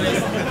U.S.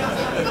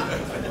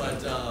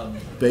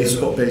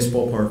 But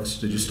baseball parks.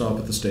 Did you stop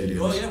at the stadiums?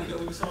 Well, yeah,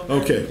 we saw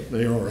them. Okay, no,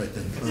 you're all right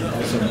then.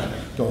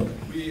 Go on.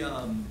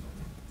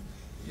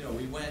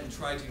 We went and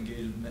tried to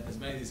engage as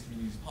many of these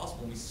communities as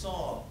possible, and we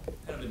saw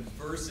kind of a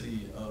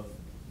diversity of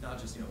not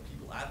just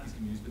people at these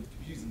communities, but the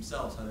communities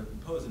themselves, how they're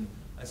composed. And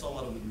I saw a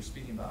lot of what you were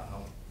speaking about,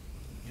 how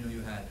You know,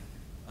 you had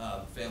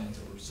families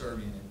that were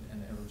Serbian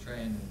and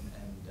Eritrean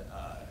and you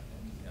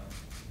know,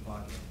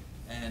 Slovakian.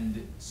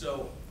 And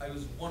so I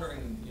was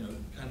wondering, you know,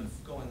 kind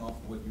of going off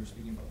of what you were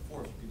speaking about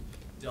before, if you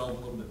could delve a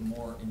little bit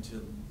more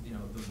into, you know,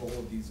 the role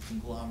of these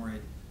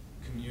conglomerate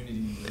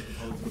communities as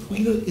opposed to... Well,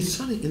 you know, it's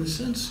funny, in a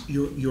sense,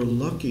 you're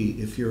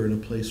lucky if you're in a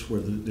place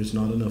where there's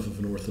not enough of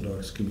an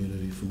Orthodox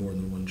community for more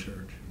than one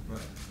church. Right.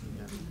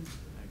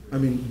 I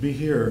mean, be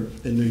here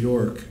in New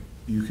York,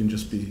 you can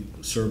just be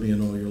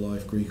Serbian all your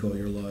life, Greek all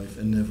your life,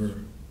 and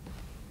never,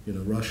 you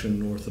know,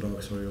 Russian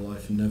Orthodox all your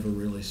life, and never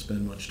really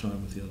spend much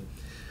time with the other.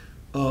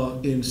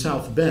 In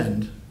South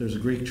Bend, there's a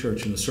Greek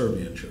church and a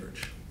Serbian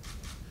church.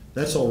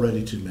 That's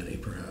already too many,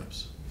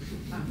 perhaps.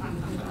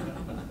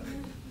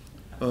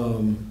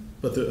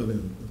 But I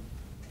mean,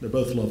 they're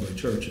both lovely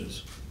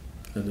churches,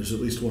 and there's at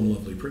least one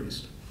lovely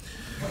priest.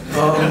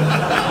 All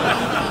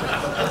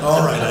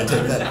right, I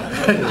take that.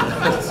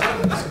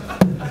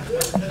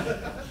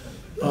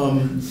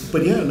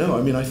 But yeah, no,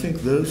 I mean, I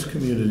think those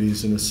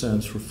communities, in a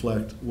sense,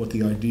 reflect what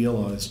the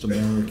idealized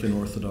American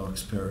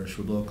Orthodox parish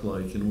would look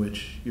like, in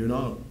which you're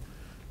not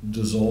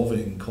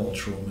dissolving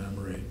cultural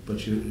memory,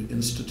 but you're an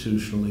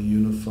institutionally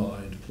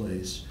unified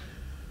place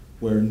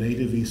where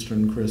native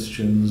Eastern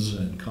Christians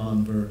and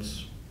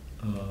converts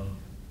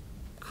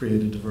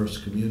create a diverse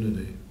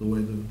community, the way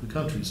the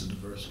country's a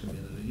diverse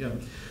community, yeah.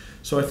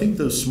 So I think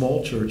those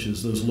small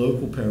churches, those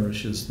local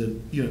parishes that,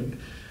 you know,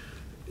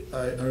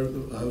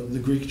 the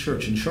Greek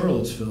church in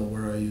Charlottesville,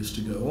 where I used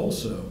to go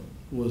also,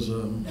 was,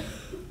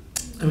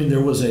 I mean,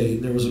 there was a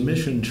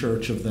mission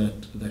church of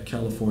that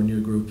California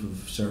group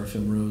of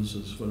Seraphim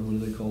Roses, what are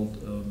they called?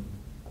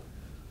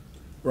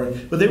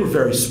 Right, but they were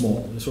very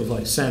small, sort of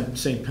like St.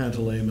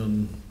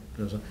 Pantaleon.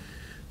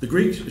 The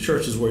Greek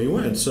churches where you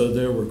went, so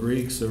there were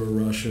Greeks, there were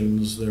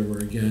Russians, there were,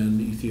 again,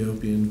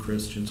 Ethiopian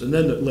Christians, and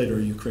then later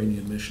a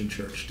Ukrainian mission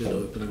church did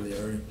open in the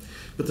area.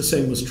 But the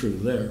same was true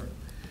there.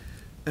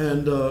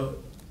 And,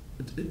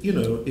 you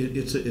know,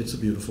 it's a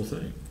beautiful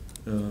thing,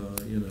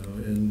 you know,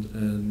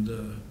 and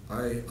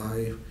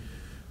I've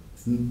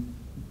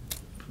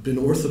been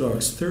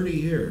Orthodox 30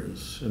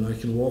 years, and I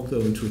can walk,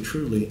 though, into a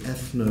truly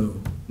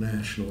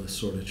ethno-nationalist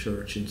sort of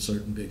church in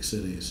certain big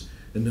cities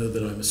and know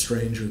that I'm a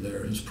stranger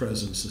there whose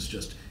presence is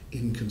just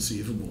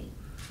inconceivable.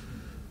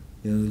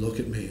 You know, they look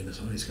at me and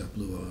it's, oh, he's got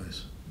blue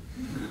eyes.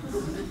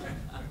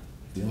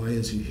 Why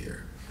is he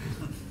here?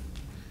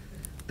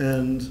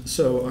 And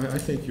so I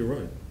think you're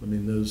right. I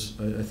mean,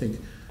 I think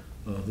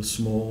the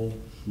small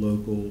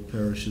local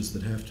parishes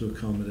that have to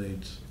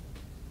accommodate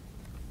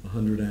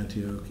 100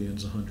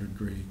 Antiochians, 100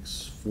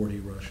 Greeks, 40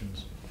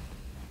 Russians,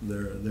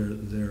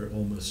 they're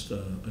almost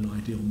an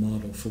ideal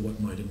model for what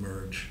might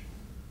emerge.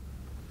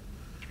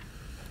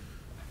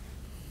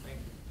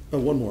 Oh,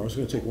 one more. I was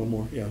going to take one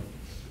more. Yeah,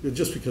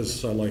 just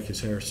because I like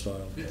his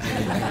hairstyle.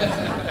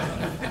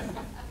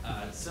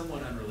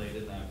 Somewhat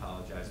unrelated, and I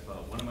apologize,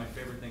 but one of my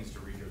favorite things to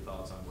read your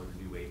thoughts on were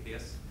the new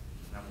atheists,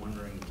 and I'm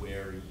wondering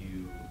where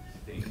you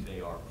think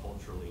they are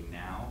culturally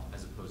now,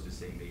 as opposed to,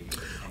 say, maybe...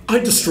 I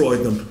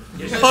destroyed them,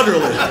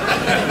 utterly.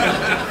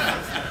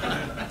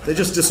 They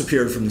just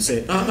disappeared from the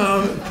scene.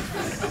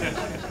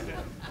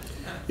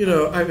 You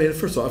know, I mean,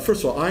 first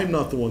of all, I'm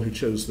not the one who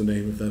chose the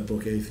name of that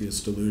book,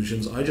 Atheist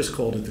Delusions. I just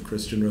called it The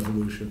Christian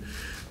Revolution.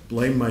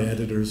 Blame my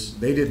editors.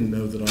 They didn't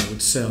know that I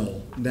would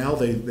sell. Now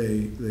they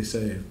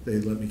say they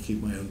let me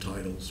keep my own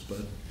titles.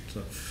 But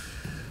so,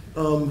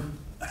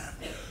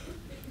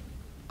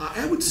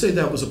 I would say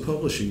that was a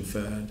publishing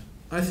fad.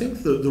 I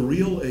think the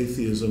real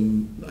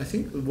atheism, I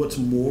think what's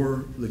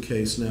more the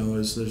case now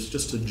is there's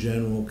just a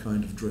general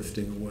kind of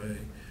drifting away.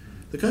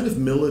 The kind of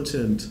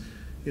militant,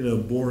 you know,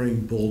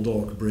 boring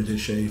bulldog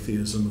British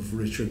atheism of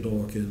Richard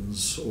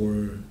Dawkins,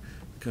 or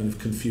kind of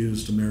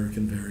confused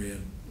American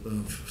variant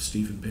of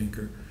Steven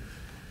Pinker.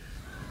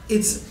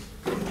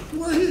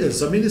 Well, it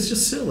is. I mean, it's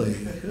just silly.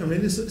 I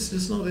mean, it's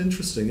just not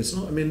interesting. It's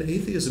not. I mean,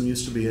 atheism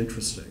used to be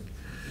interesting.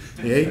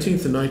 In the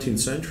 18th and 19th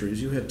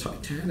centuries, you had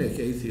titanic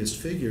atheist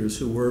figures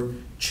who were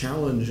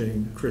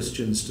challenging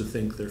Christians to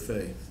think their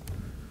faith.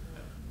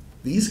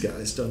 These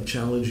guys don't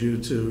challenge you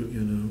to,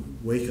 you know,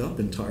 wake up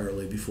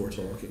entirely before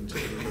talking to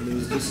them. I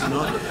mean, it's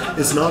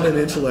not an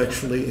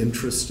intellectually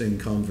interesting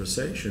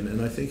conversation, and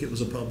I think it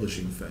was a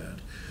publishing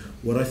fad.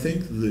 What I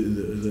think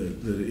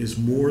that is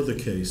more the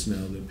case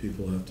now that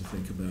people have to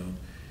think about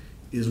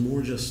is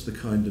more just the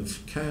kind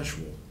of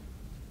casual.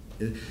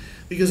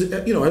 Because,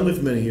 you know, I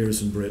lived many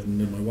years in Britain,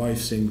 and my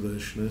wife's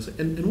English,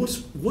 and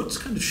what's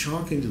kind of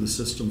shocking to the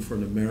system for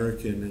an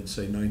American in,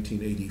 say,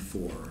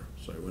 1984,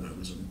 sorry, when I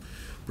was in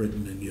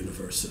Britain in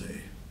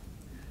university,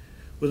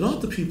 were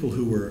not the people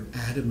who were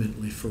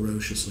adamantly,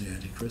 ferociously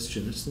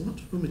anti-Christian. It's the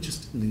ones whom it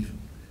just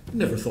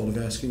never thought of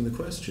asking the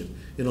question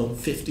in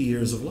 50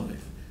 years of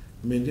life.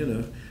 I mean, you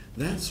know,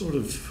 that sort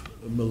of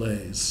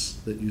malaise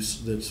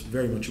that's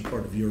very much a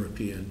part of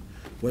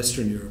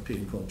Western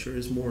European culture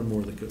is more and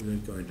more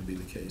going to be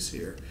the case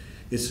here.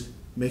 It's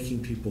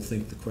making people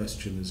think the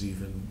question is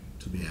even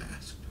to be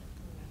asked.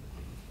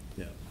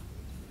 Yeah.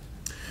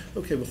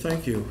 Okay, well,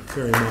 thank you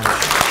very much.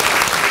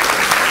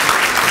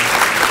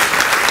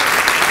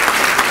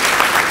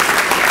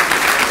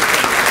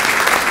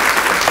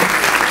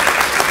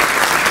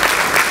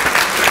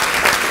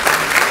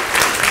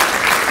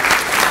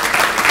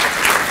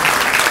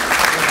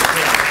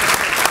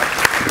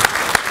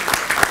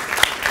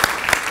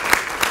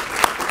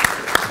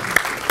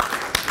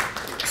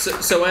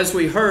 So as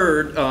we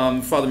heard,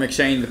 Father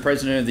McShane, the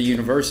president of the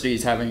university,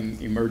 is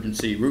having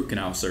emergency root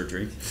canal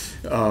surgery.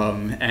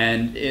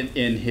 And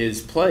in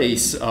his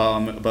place,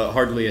 but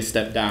hardly a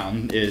step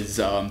down, is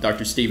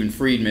Dr. Stephen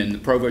Friedman, the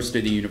provost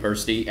of the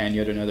university, and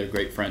yet another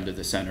great friend of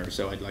the center.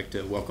 So I'd like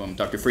to welcome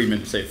Dr. Friedman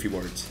to say a few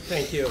words.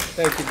 Thank you.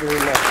 Thank you very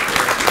much.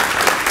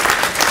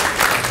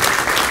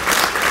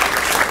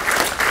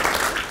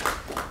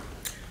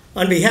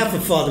 On behalf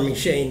of Father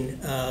McShane,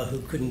 who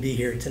couldn't be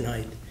here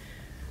tonight,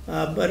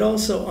 but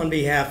also on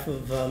behalf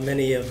of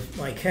many of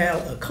my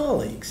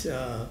colleagues,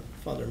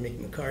 Father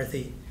Mick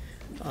McCarthy,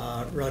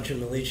 Roger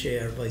Malice,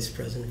 our Vice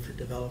President for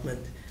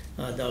Development,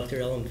 Dr.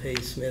 Ellen Faye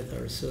Smith,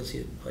 our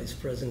Associate Vice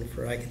President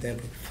for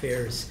Academic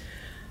Affairs.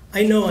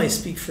 I know I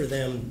speak for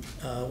them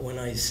when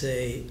I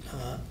say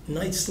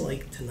nights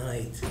like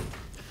tonight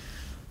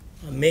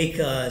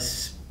make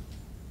us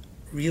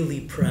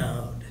really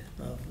proud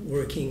of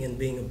working and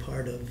being a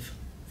part of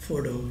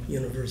Fordham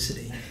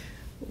University.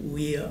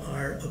 We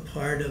are a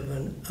part of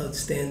an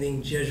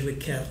outstanding Jesuit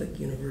Catholic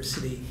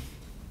university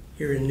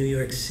here in New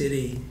York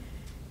City,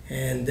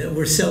 and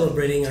we're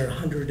celebrating our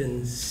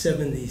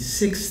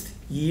 176th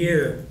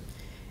year.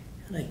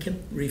 And I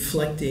kept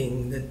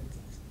reflecting that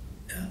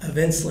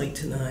events like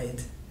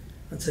tonight,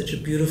 on such a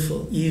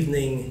beautiful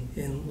evening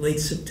in late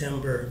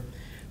September,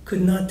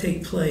 could not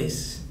take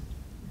place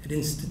at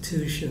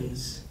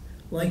institutions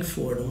like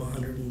Fordham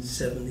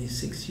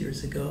 176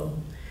 years ago.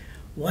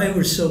 Why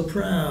we're so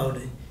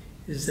proud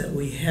is that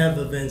we have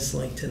events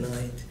like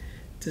tonight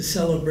to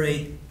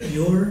celebrate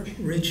your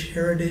rich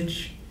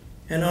heritage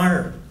and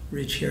our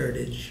rich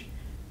heritage.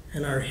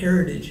 And our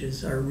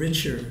heritages are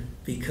richer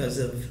because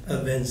of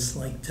events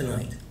like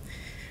tonight.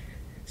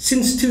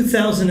 Since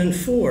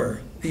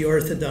 2004, the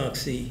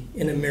Orthodoxy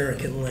in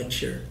American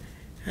Lecture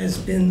has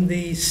been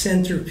the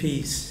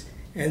centerpiece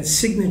and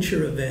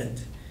signature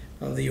event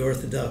of the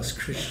Orthodox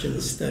Christian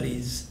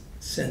Studies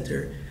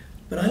Center.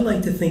 But I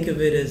like to think of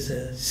it as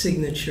a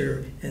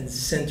signature and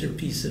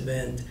centerpiece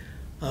event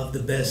of the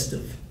best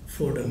of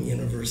Fordham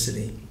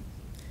University.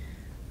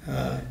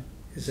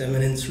 His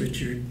Eminence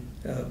Richard,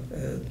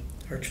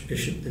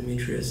 Archbishop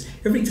Demetrius,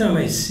 every time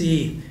I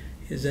see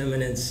His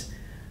Eminence,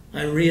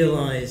 I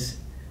realize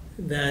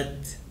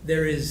that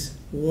there is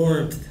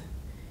warmth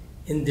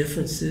in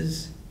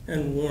differences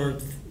and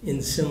warmth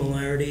in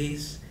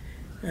similarities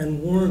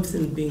and warmth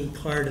in being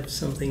part of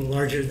something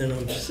larger than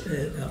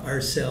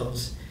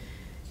ourselves.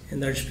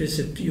 And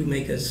Archbishop, you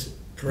make us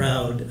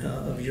proud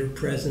of your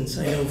presence.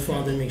 I know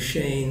Father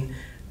McShane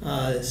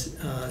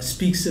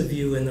speaks of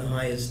you in the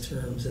highest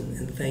terms,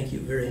 and thank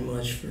you very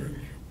much for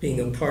being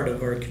a part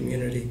of our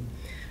community.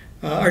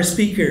 Our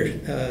speaker,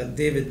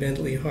 David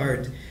Bentley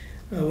Hart,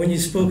 when you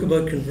spoke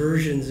about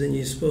conversions and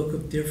you spoke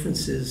of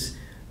differences,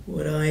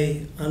 what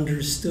I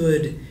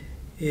understood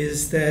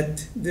is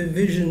that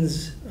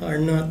divisions are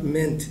not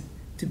meant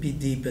to be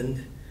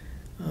deepened,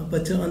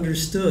 but to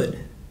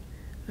understood,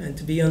 and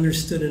to be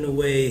understood in a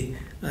way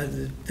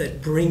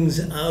that brings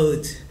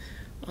out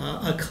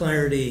a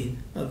clarity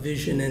of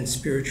vision and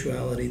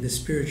spirituality. The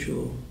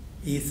spiritual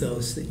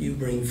ethos that you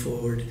bring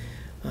forward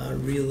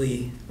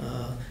really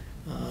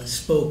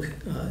spoke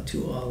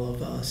to all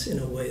of us in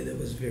a way that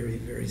was very,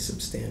 very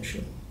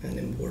substantial and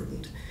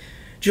important.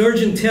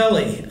 George and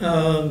Telly,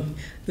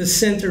 the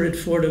center at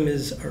Fordham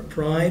is our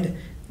pride.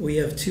 We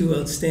have two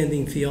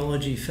outstanding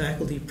theology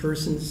faculty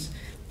persons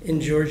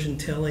in George and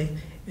Telly,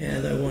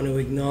 and I want to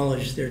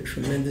acknowledge their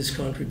tremendous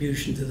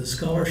contribution to the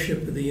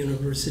scholarship of the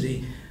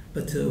university,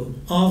 but to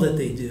all that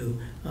they do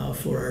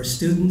for our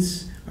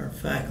students, our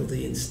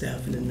faculty and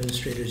staff and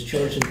administrators.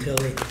 George and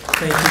Telly,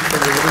 thank you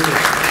for your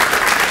leadership.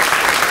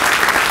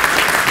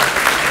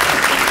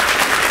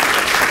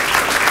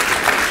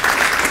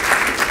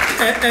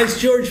 As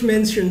George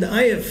mentioned,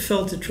 I have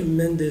felt a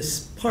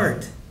tremendous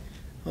part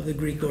of the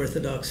Greek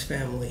Orthodox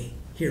family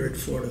here at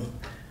Fordham.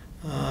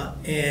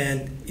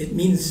 And it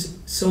means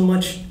so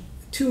much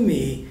to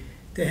me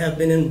to have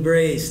been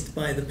embraced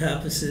by the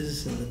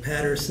Papases and the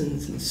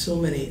Pattersons and so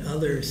many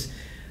others.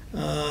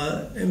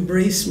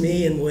 Embrace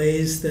me in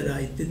ways that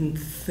I didn't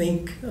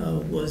think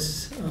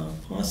was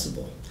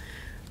possible.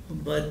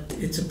 But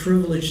it's a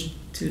privilege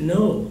to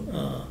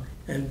know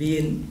and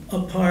be a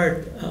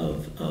part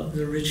of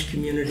the rich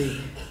community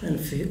and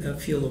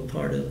feel a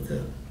part of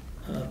the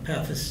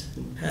Pappas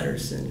and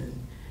Patterson and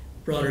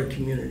broader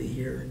community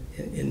here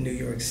in New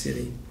York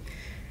City.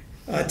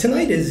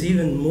 Tonight is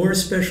even more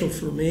special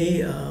for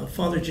me.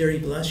 Father Jerry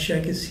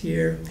Blaschek is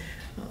here.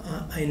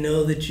 I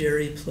know that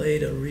Jerry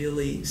played a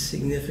really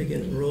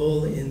significant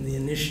role in the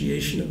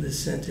initiation of this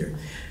center.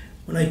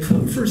 When I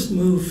first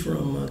moved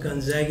from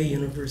Gonzaga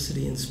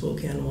University in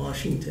Spokane,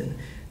 Washington,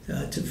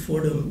 to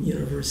Fordham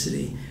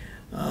University,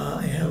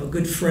 I have a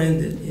good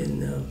friend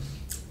in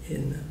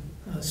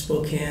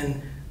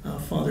Spokane,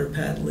 Father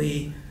Pat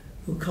Lee,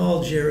 who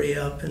called Jerry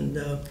up, and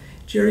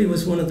Jerry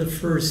was one of the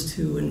first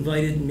who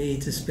invited me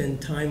to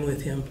spend time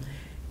with him,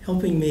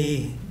 helping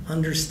me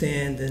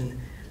understand and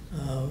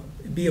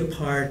be a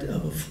part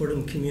of a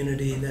Fordham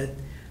community that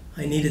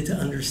I needed to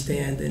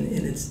understand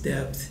in its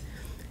depth.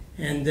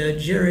 And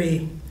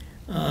Jerry,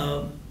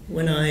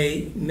 when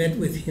I met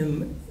with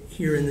him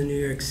here in the New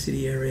York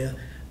City area,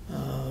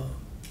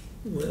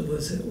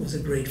 was a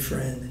great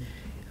friend.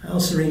 I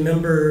also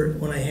remember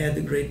when I had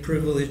the great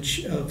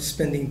privilege of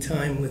spending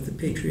time with the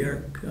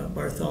Patriarch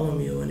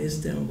Bartholomew in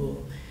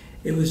Istanbul.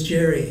 It was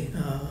Jerry.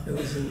 I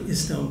was in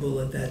Istanbul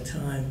at that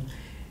time,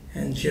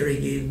 and Jerry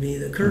gave me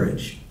the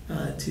courage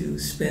to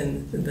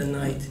spend the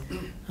night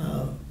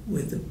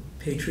with the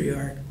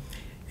Patriarch.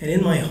 And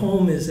in my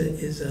home is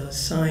a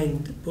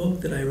signed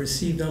book that I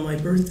received on my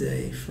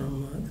birthday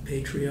from the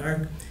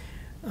Patriarch.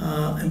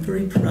 I'm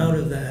very proud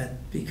of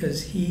that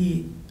because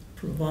he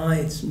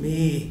provides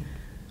me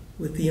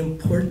with the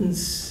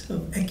importance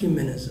of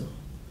ecumenism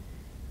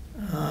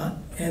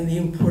and the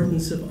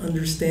importance of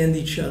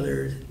understanding each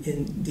other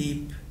in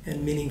deep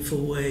and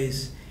meaningful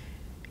ways,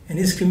 and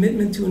his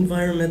commitment to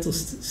environmental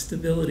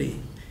stability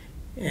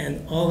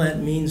and all that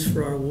means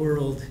for our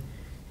world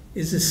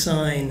is a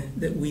sign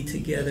that we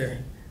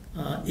together,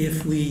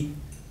 if we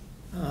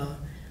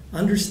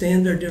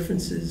understand our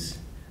differences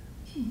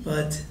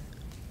but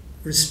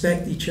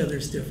respect each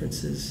other's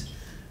differences,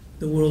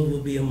 the world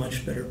will be a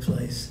much better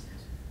place.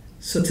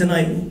 So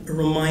tonight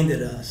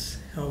reminded us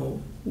how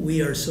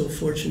we are so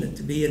fortunate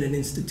to be in an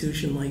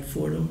institution like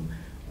Fordham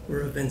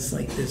where events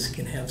like this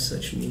can have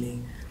such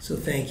meaning. So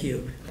thank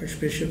you.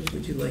 Archbishop,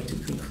 would you like to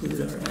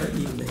conclude our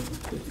evening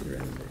with your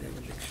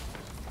benediction?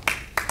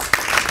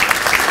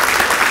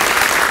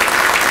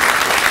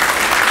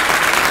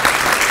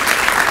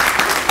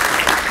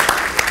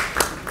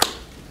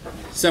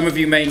 Some of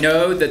you may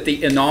know that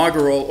the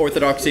inaugural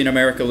Orthodoxy in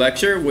America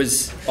lecture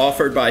was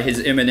offered by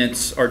His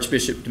Eminence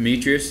Archbishop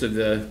Demetrius of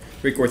the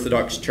Greek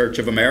Orthodox Church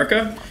of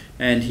America,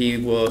 and he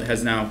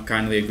has now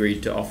kindly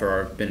agreed to offer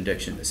our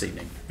benediction this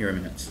evening. Your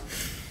Eminence.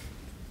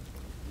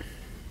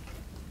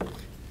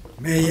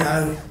 May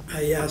I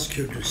ask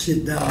you to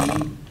sit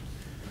down?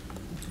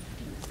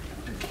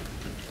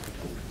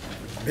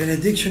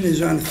 Benediction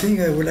is one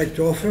thing I would like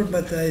to offer,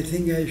 but I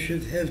think I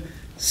should have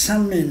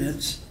some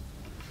minutes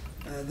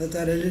that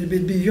are a little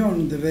bit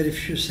beyond the very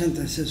few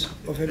sentences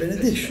of a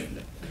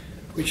benediction,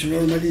 which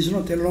normally is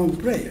not a long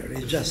prayer,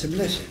 it's just a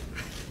blessing.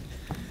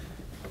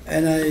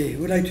 And I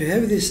would like to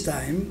have this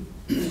time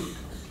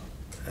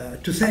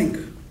to thank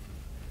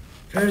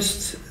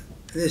first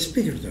the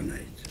speaker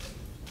tonight.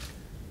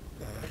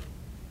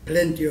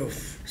 Plenty of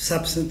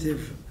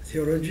substantive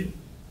theology,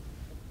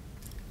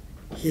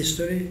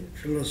 history,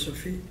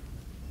 philosophy,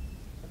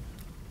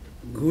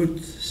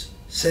 good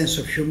sense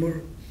of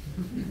humor.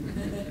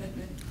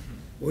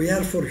 We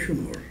are for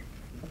humor,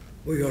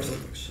 we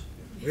Orthodox.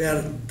 We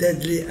are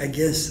deadly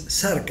against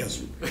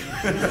sarcasm.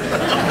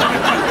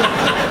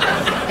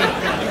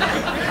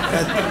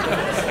 But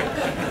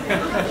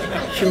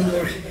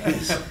humor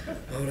is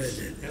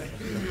already there.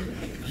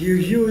 You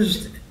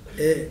used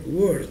a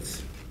word,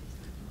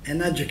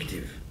 an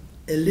adjective,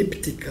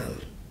 elliptical.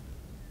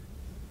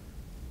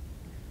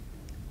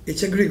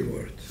 It's a Greek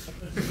word.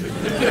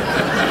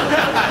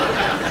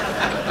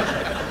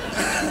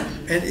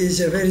 And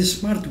it's a very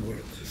smart word,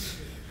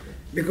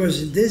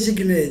 because it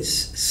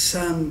designates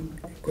some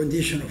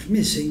condition of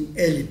missing,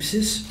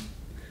 ellipsis,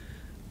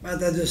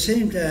 but at the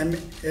same time,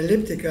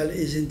 elliptical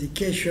is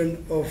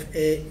indication of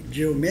a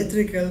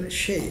geometrical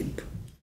shape